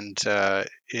there, and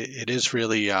it is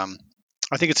really.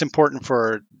 I think it's important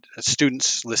for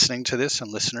students listening to this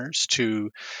and listeners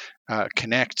to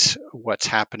connect what's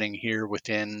happening here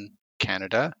within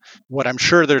Canada. What I'm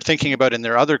sure they're thinking about in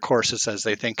their other courses as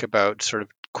they think about sort of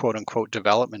quote unquote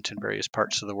development in various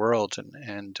parts of the world,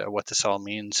 and what this all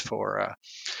means for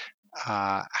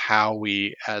how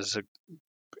we, as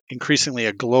increasingly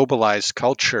a globalized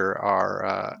culture,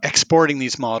 are exporting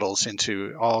these models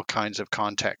into all kinds of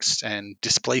contexts and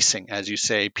displacing, as you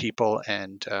say, people,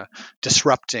 and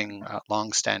disrupting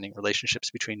long-standing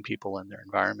relationships between people and their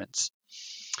environments.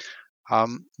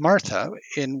 Martha,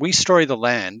 in We Story the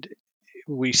Land,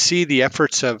 we see the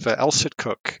efforts of Elsett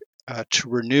Cook to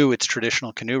renew its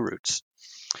traditional canoe routes.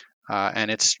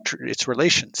 And its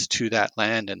relations to that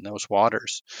land and those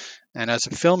waters. And as a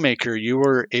filmmaker, you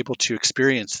were able to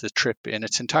experience the trip in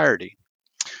its entirety.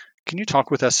 Can you talk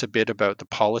with us a bit about the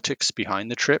politics behind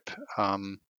the trip,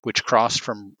 which crossed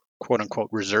from quote unquote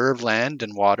reserve land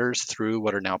and waters through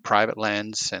what are now private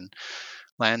lands and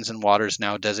waters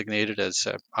now designated as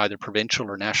either provincial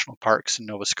or national parks in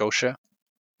Nova Scotia?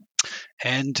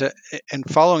 And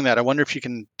following that, I wonder if you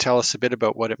can tell us a bit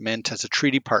about what it meant as a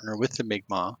treaty partner with the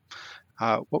Mi'kmaq.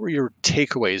 What were your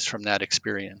takeaways from that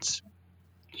experience?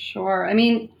 Sure. I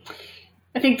mean,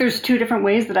 I think there's two different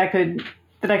ways that I could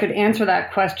answer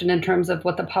that question in terms of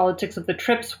what the politics of the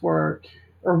trips were,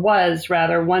 or was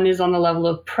rather. One is on the level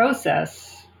of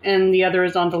process, and the other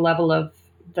is on the level of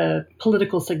the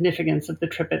political significance of the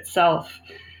trip itself.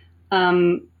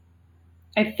 I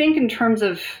think in terms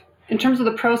of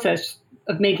the process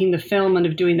of making the film and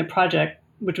of doing the project,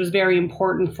 which was very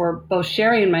important for both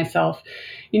Sherry and myself,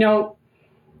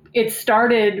 it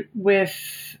started with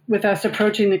us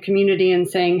approaching the community and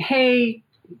saying, hey,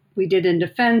 we did In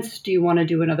Defense. Do you want to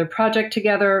do another project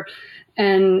together?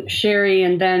 And Sherry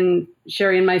and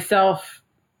myself,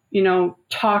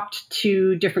 talked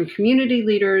to different community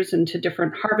leaders and to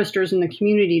different harvesters in the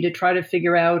community to try to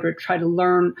figure out or try to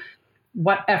learn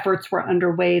what efforts were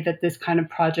underway that this kind of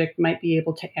project might be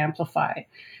able to amplify.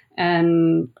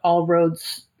 And all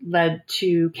roads led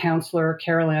to Councillor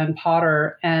Carol Ann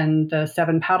Potter and the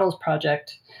Seven Paddles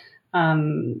Project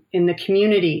in the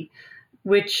community,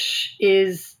 which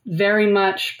is very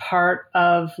much part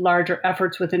of larger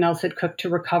efforts within Elsett Cook to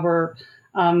recover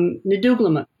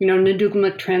Nduglumuk.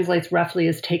 Nduglumuk translates roughly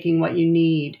as taking what you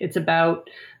need. It's about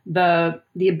the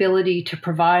ability to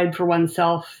provide for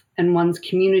oneself and one's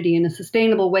community in a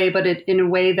sustainable way, but in a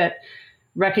way that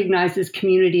recognizes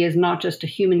community as not just a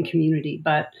human community,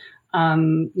 but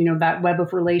that web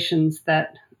of relations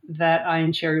that I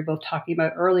and Sherry were both talking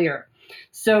about earlier.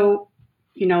 So,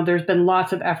 there's been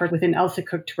lots of effort within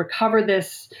Elsipogtog to recover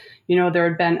this. There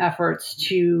had been efforts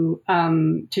to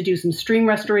do some stream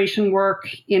restoration work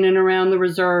in and around the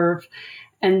reserve,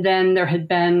 and then there had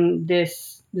been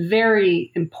this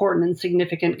very important and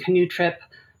significant canoe trip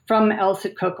from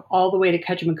Elsipogtog all the way to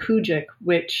Kejimkujik,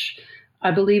 which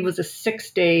I believe was a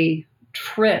 6-day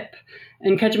trip.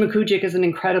 And Kejimkujik is an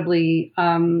incredibly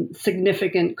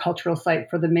significant cultural site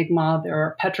for the Mi'kmaq. There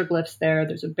are petroglyphs there.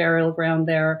 There's a burial ground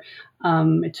there.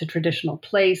 It's a traditional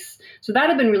place. So that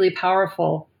had been really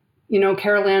powerful.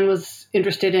 Carol Ann was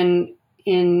interested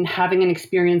in having an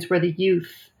experience where the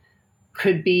youth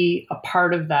could be a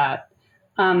part of that.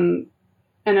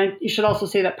 You should also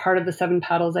say that part of the Seven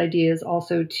Paddles idea is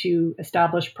also to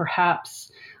establish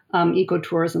perhaps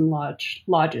ecotourism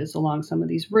lodges along some of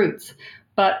these routes.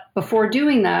 But before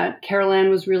doing that, Carol Ann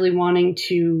was really wanting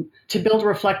to build a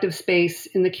reflective space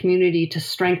in the community to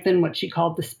strengthen what she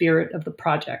called the spirit of the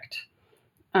project.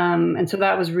 And so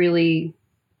that was really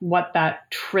what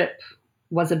that trip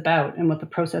was about and what the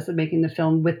process of making the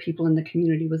film with people in the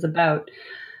community was about.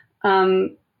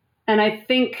 And I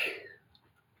think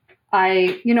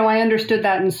I understood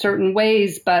that in certain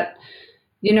ways, but,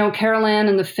 Carol Ann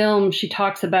in the film, she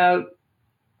talks about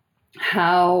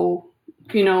how,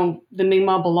 the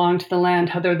Mi'kmaq belong to the land,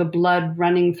 how they're the blood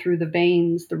running through the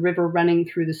veins, the river running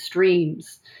through the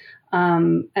streams,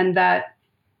 and that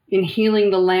in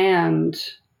healing the land,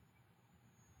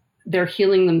 they're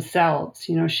healing themselves.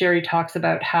 Sherry talks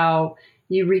about how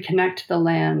you reconnect to the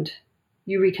land,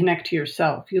 you reconnect to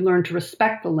yourself, you learn to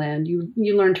respect the land,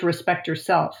 you learn to respect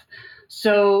yourself.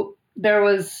 So there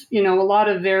was, a lot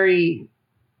of very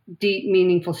deep,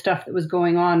 meaningful stuff that was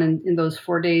going on in those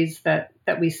 4 days that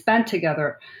we spent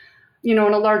together. On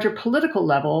a larger political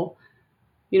level,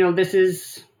 this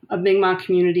is a Mi'kmaq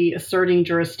community asserting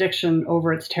jurisdiction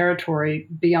over its territory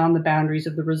beyond the boundaries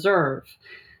of the reserve.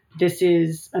 This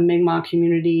is a Mi'kmaq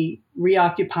community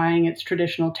reoccupying its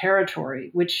traditional territory,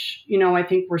 which, I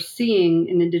think we're seeing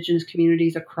in Indigenous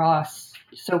communities across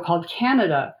so-called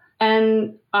Canada.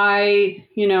 And I,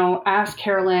 asked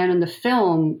Carol Ann in the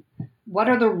film, what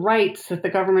are the rights that the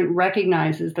government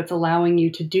recognizes that's allowing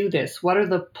you to do this? What are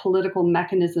the political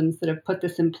mechanisms that have put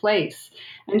this in place?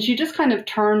 And she just kind of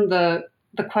turned the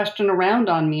question around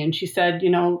on me. And she said,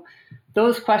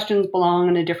 those questions belong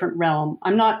in a different realm.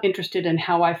 I'm not interested in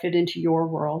how I fit into your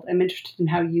world. I'm interested in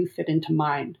how you fit into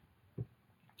mine.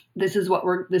 This is what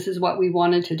we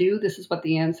wanted to do. This is what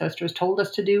the ancestors told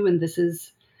us to do. And this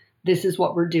is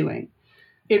what we're doing.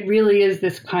 It really is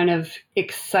this kind of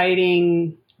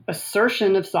exciting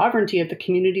assertion of sovereignty at the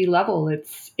community level.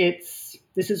 This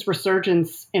is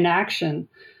resurgence in action.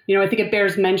 I think it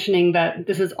bears mentioning that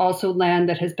this is also land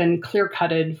that has been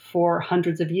clear-cutted for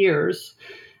hundreds of years.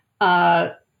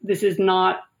 This is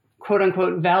not quote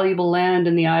unquote valuable land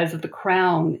in the eyes of the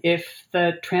Crown. If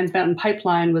the Trans Mountain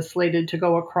Pipeline was slated to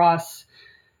go across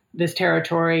this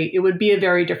territory, it would be a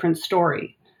very different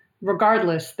story.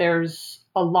 Regardless, there's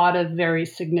a lot of very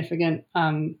significant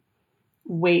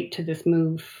weight to this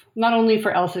move, not only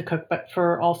for Elsipogtog, but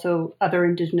for also other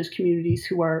Indigenous communities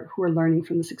who are learning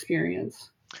from this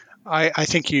experience. I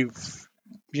think you've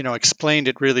explained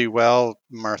it really well,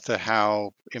 Martha,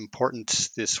 how important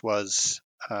this was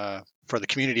for the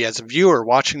community as a viewer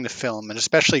watching the film, and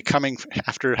especially coming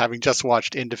after having just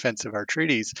watched In Defense of Our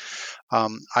Treaties.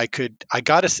 I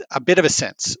got a bit of a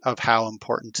sense of how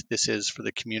important this is for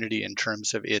the community in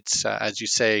terms of its, as you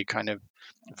say, kind of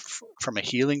from a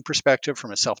healing perspective,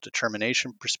 from a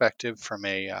self-determination perspective, from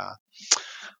a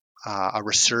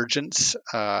resurgence,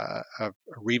 a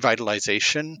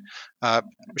revitalization.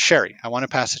 Sherry, I want to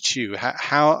pass it to you.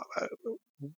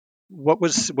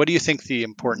 What do you think the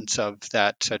importance of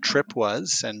that trip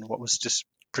was, and what was just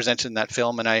presented in that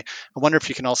film? And I wonder if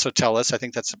you can also tell us, I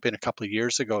think that's been a couple of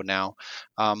years ago now,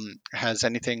 has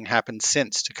anything happened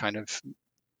since to kind of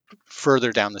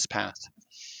further down this path?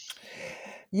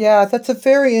 Yeah, that's a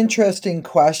very interesting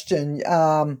question.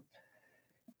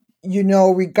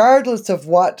 Regardless of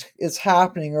what is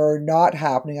happening or not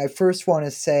happening, I first want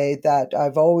to say that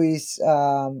I've always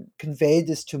conveyed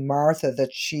this to Martha,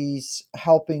 that she's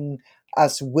helping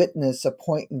us witness a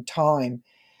point in time.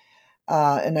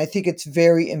 And I think it's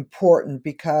very important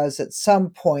because at some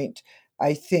point,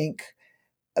 I think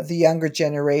the younger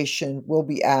generation will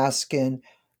be asking,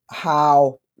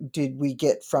 how did we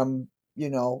get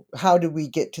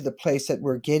to the place that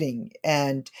we're getting?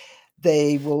 And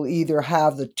they will either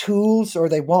have the tools or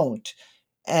they won't.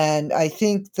 And I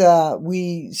think the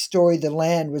We Story the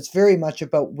Land was very much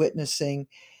about witnessing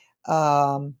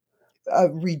um, a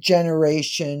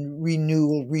regeneration,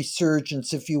 renewal,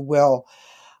 resurgence, if you will,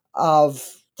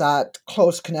 of that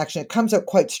close connection. It comes out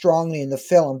quite strongly in the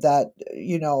film that,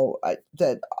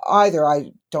 that either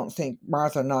I don't think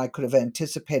Martha and I could have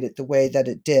anticipated the way that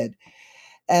it did.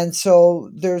 And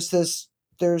so there's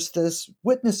this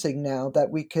witnessing now that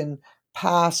we can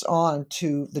pass on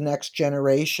to the next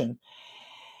generation.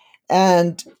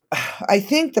 And I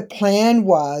think the plan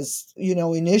was,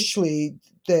 initially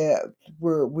we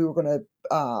were going to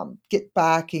get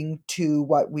back into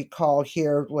what we call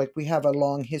here, like we have a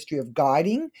long history of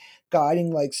guiding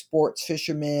like sports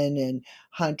fishermen and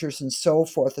hunters and so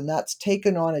forth, and that's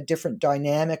taken on a different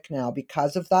dynamic now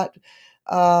because of that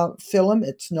film.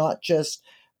 It's not just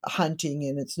hunting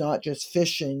and it's not just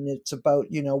fishing. It's about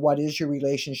what is your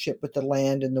relationship with the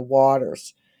land and the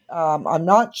waters. I'm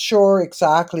not sure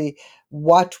exactly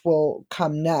what will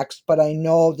come next, but I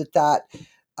know that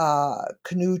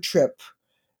canoe trip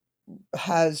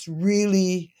has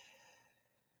really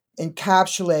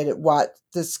encapsulated what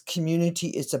this community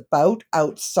is about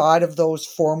outside of those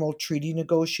formal treaty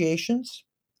negotiations,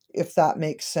 if that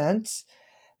makes sense.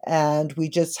 And we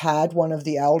just had one of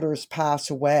the elders pass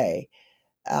away,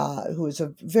 who is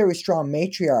a very strong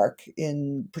matriarch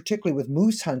in particularly with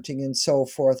moose hunting and so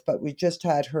forth. But we just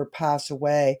had her pass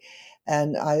away,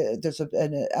 and there's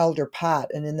an elder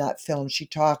Pat, and in that film she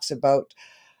talks about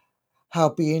how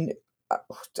being uh,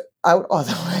 out on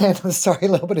the land. I'm sorry,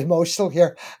 a little bit emotional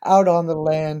here. Out on the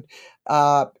land,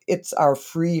 it's our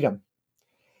freedom.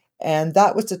 And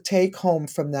that was a take home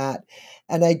from that.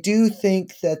 And I do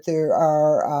think that there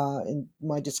are, in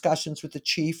my discussions with the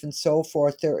chief and so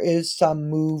forth, there is some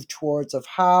move towards of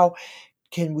how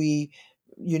can we,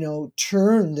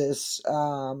 turn this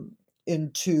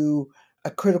into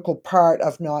a critical part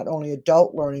of not only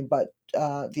adult learning, but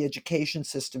the education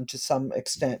system to some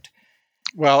extent.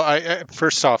 Well,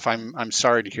 first off, I'm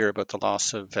sorry to hear about the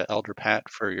loss of Elder Pat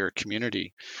for your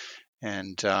community,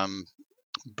 and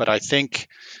but I think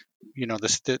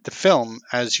the film,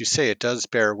 as you say, it does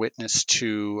bear witness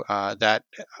to that.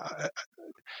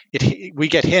 We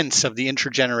get hints of the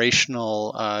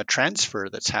intergenerational transfer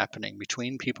that's happening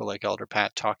between people like Elder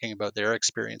Pat talking about their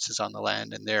experiences on the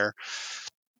land and their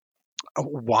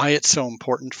why it's so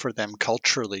important for them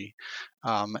culturally,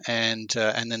 and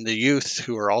then the youth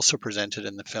who are also presented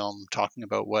in the film talking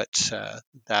about what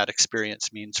that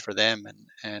experience means for them,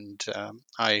 and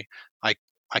I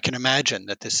I can imagine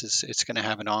that it's going to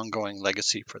have an ongoing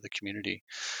legacy for the community.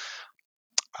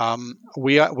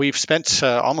 We've spent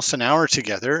almost an hour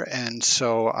together, and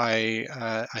so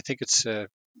I think it's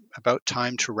about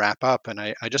time to wrap up. And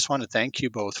I just want to thank you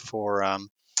both for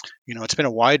it's been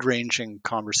a wide ranging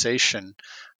conversation.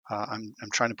 I'm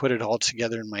trying to put it all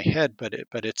together in my head, but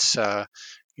it's the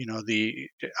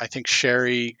I think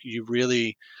Sherry, you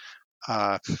really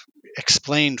uh,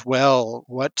 explained well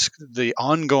what the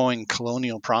ongoing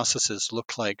colonial processes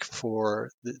look like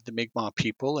for the Mi'kmaq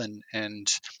people,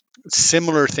 and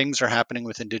similar things are happening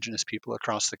with Indigenous people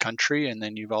across the country. And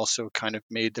then you've also kind of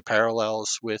made the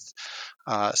parallels with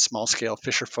small scale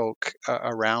fisher folk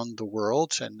around the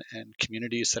world, and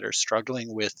communities that are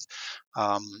struggling with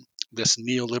um, this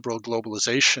neoliberal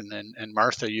globalization. And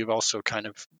Martha, you've also kind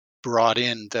of brought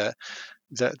in the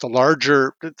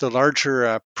larger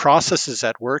processes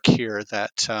at work here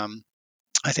that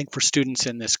I think for students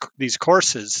in these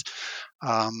courses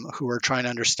who are trying to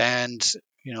understand,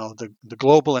 the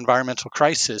global environmental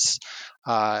crisis,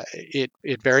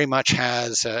 it very much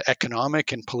has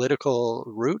economic and political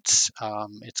roots.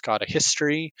 It's got a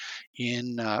history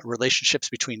in relationships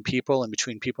between people and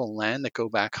between people and land that go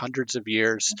back hundreds of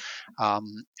years,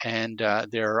 and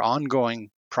there are ongoing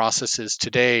processes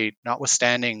today,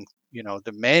 notwithstanding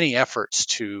the many efforts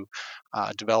to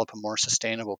develop a more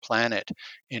sustainable planet,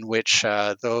 in which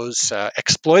those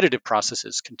exploitative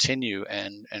processes continue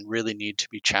and really need to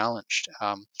be challenged.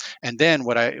 And then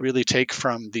what I really take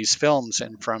from these films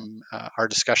and from our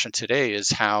discussion today is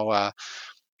how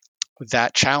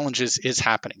that challenge is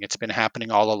happening. It's been happening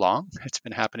all along. It's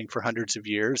been happening for hundreds of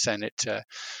years, and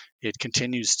it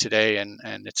continues today.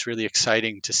 And it's really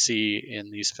exciting to see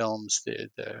in these films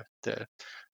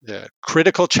the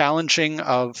critical challenging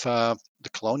of the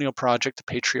colonial project, the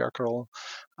patriarchal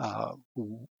uh,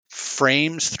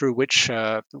 frames through which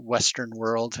the Western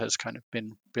world has kind of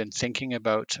been thinking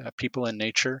about people and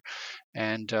nature,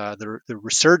 and the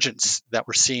resurgence that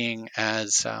we're seeing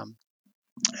as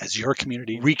as your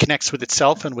community reconnects with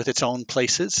itself and with its own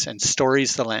places and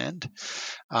stories the land.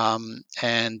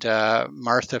 And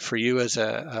Martha, for you as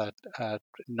a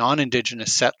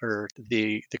non-Indigenous settler,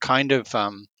 the kind of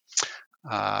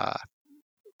uh,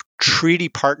 treaty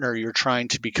partner you're trying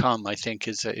to become, I think,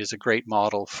 is a great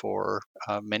model for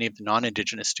many of the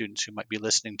non-Indigenous students who might be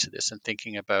listening to this and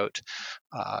thinking about,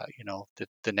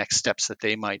 the next steps that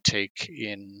they might take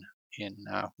in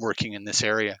working in this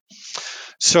area.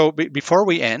 So before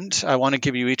we end, I want to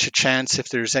give you each a chance if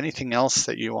there's anything else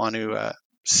that you want to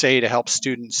say to help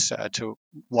students to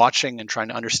watching and trying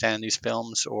to understand these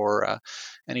films, or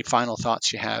any final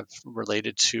thoughts you have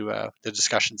related to the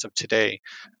discussions of today.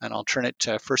 And I'll turn it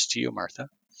first to you, Martha.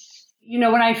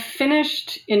 When I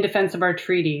finished In Defense of Our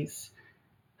Treaties,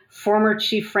 former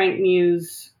Chief Frank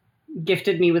Muse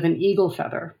gifted me with an eagle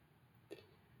feather.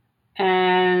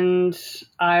 And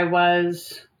I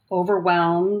was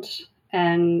overwhelmed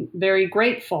and very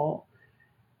grateful.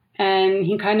 And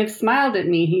he kind of smiled at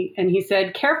me and he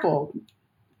said, "Careful,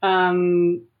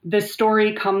 this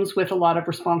story comes with a lot of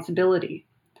responsibility."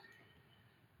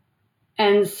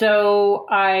 And so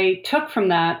I took from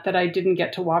that I didn't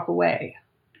get to walk away.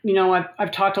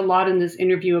 I've talked a lot in this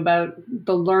interview about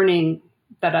the learning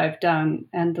that I've done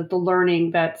and the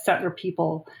learning that settler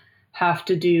people have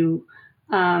to do,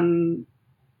 and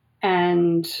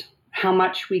how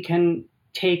much we can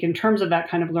take in terms of that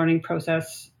kind of learning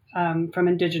process from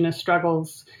Indigenous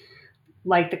struggles,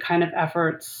 like the kind of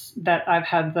efforts that I've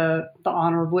had the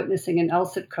honor of witnessing in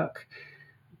Elsipkook.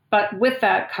 But with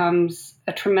that comes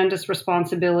a tremendous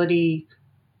responsibility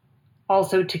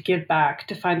also to give back,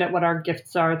 to find out what our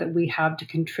gifts are that we have to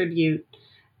contribute,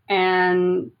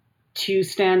 and to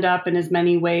stand up in as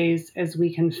many ways as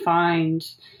we can find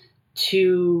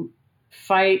to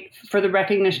fight for the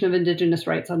recognition of Indigenous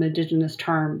rights on Indigenous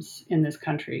terms in this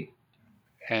country.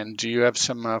 And do you have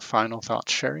some final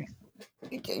thoughts, Sherry?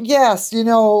 Yes,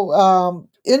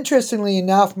 interestingly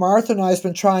enough, Martha and I have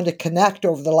been trying to connect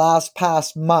over the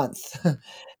past month.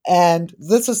 And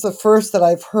this is the first that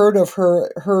I've heard of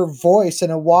her voice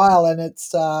in a while. And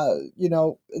it's,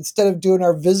 instead of doing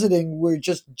our visiting, we're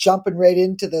just jumping right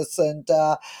into this.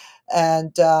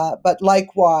 But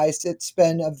likewise, it's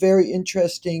been a very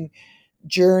interesting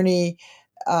journey,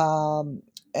 and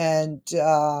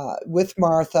with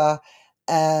Martha.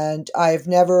 And I've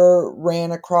never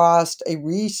ran across a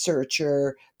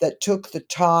researcher that took the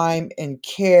time and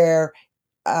care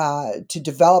to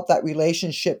develop that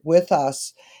relationship with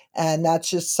us. And that's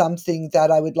just something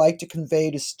that I would like to convey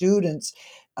to students,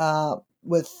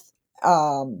 with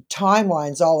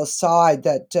timelines all aside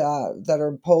that are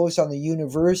imposed on the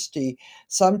university.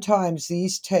 Sometimes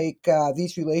these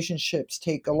relationships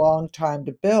take a long time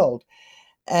to build.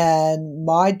 And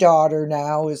my daughter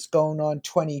now is going on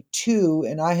 22,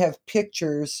 and I have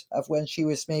pictures of when she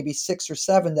was maybe 6 or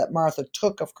 7 that Martha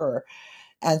took of her.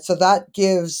 And so that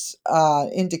gives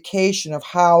indication of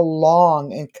how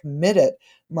long and committed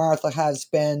Martha has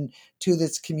been to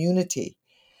this community.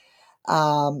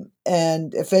 And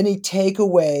if any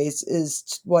takeaways,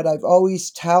 is what I've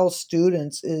always tell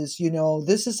students is,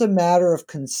 this is a matter of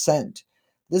consent.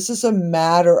 This is a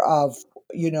matter of,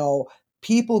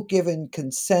 people given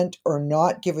consent or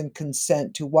not given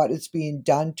consent to what is being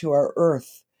done to our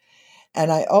earth.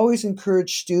 And I always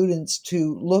encourage students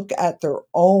to look at their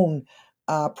own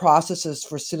processes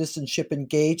for citizenship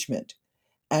engagement.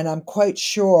 And I'm quite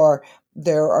sure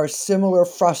there are similar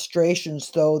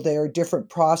frustrations, though they are different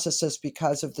processes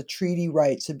because of the treaty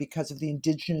rights and because of the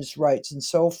Indigenous rights and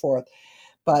so forth.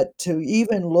 But to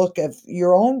even look at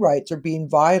your own rights are being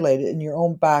violated in your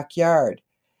own backyard.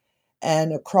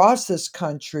 And across this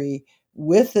country,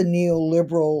 with the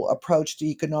neoliberal approach to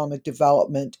economic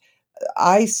development,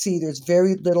 I see there's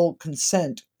very little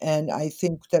consent, and I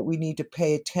think that we need to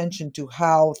pay attention to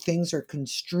how things are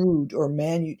construed, or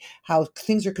how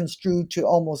things are construed to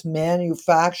almost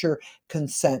manufacture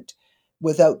consent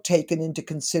without taking into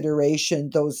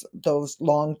consideration those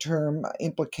long-term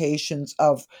implications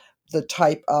of the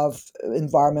type of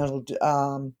environmental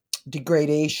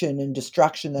degradation and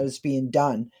destruction that is being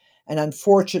done. And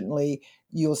unfortunately,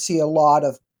 you'll see a lot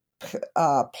of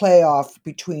playoff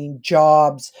between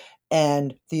jobs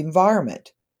and the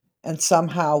environment. And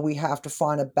somehow we have to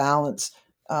find a balance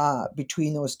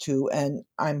between those two. And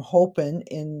I'm hoping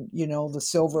in, the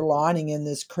silver lining in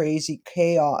this crazy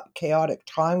chaotic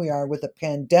time we are with a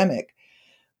pandemic,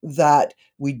 that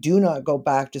we do not go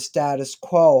back to status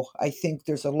quo. I think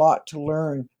there's a lot to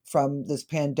learn from this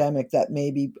pandemic that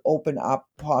maybe open up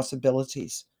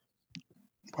possibilities.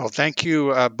 Well, thank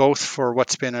you both for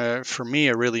what's been, for me,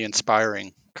 a really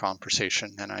inspiring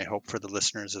conversation, and I hope for the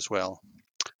listeners as well.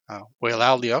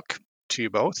 Wéileáil liuch to you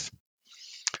both.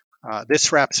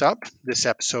 This wraps up this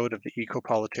episode of the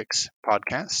Ecopolitics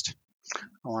podcast.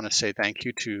 I want to say thank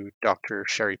you to Dr.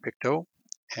 Sherry Pictou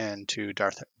and to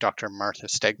Dr. Martha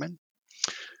Stiegman.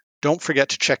 Don't forget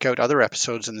to check out other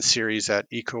episodes in the series at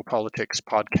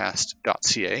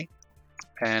ecopoliticspodcast.ca.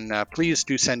 And please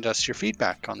do send us your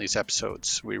feedback on these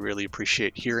episodes. We really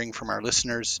appreciate hearing from our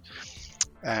listeners.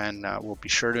 And we'll be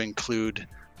sure to include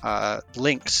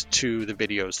links to the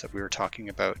videos that we were talking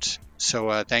about.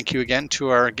 So thank you again to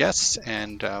our guests,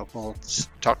 and we'll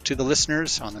talk to the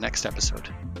listeners on the next episode.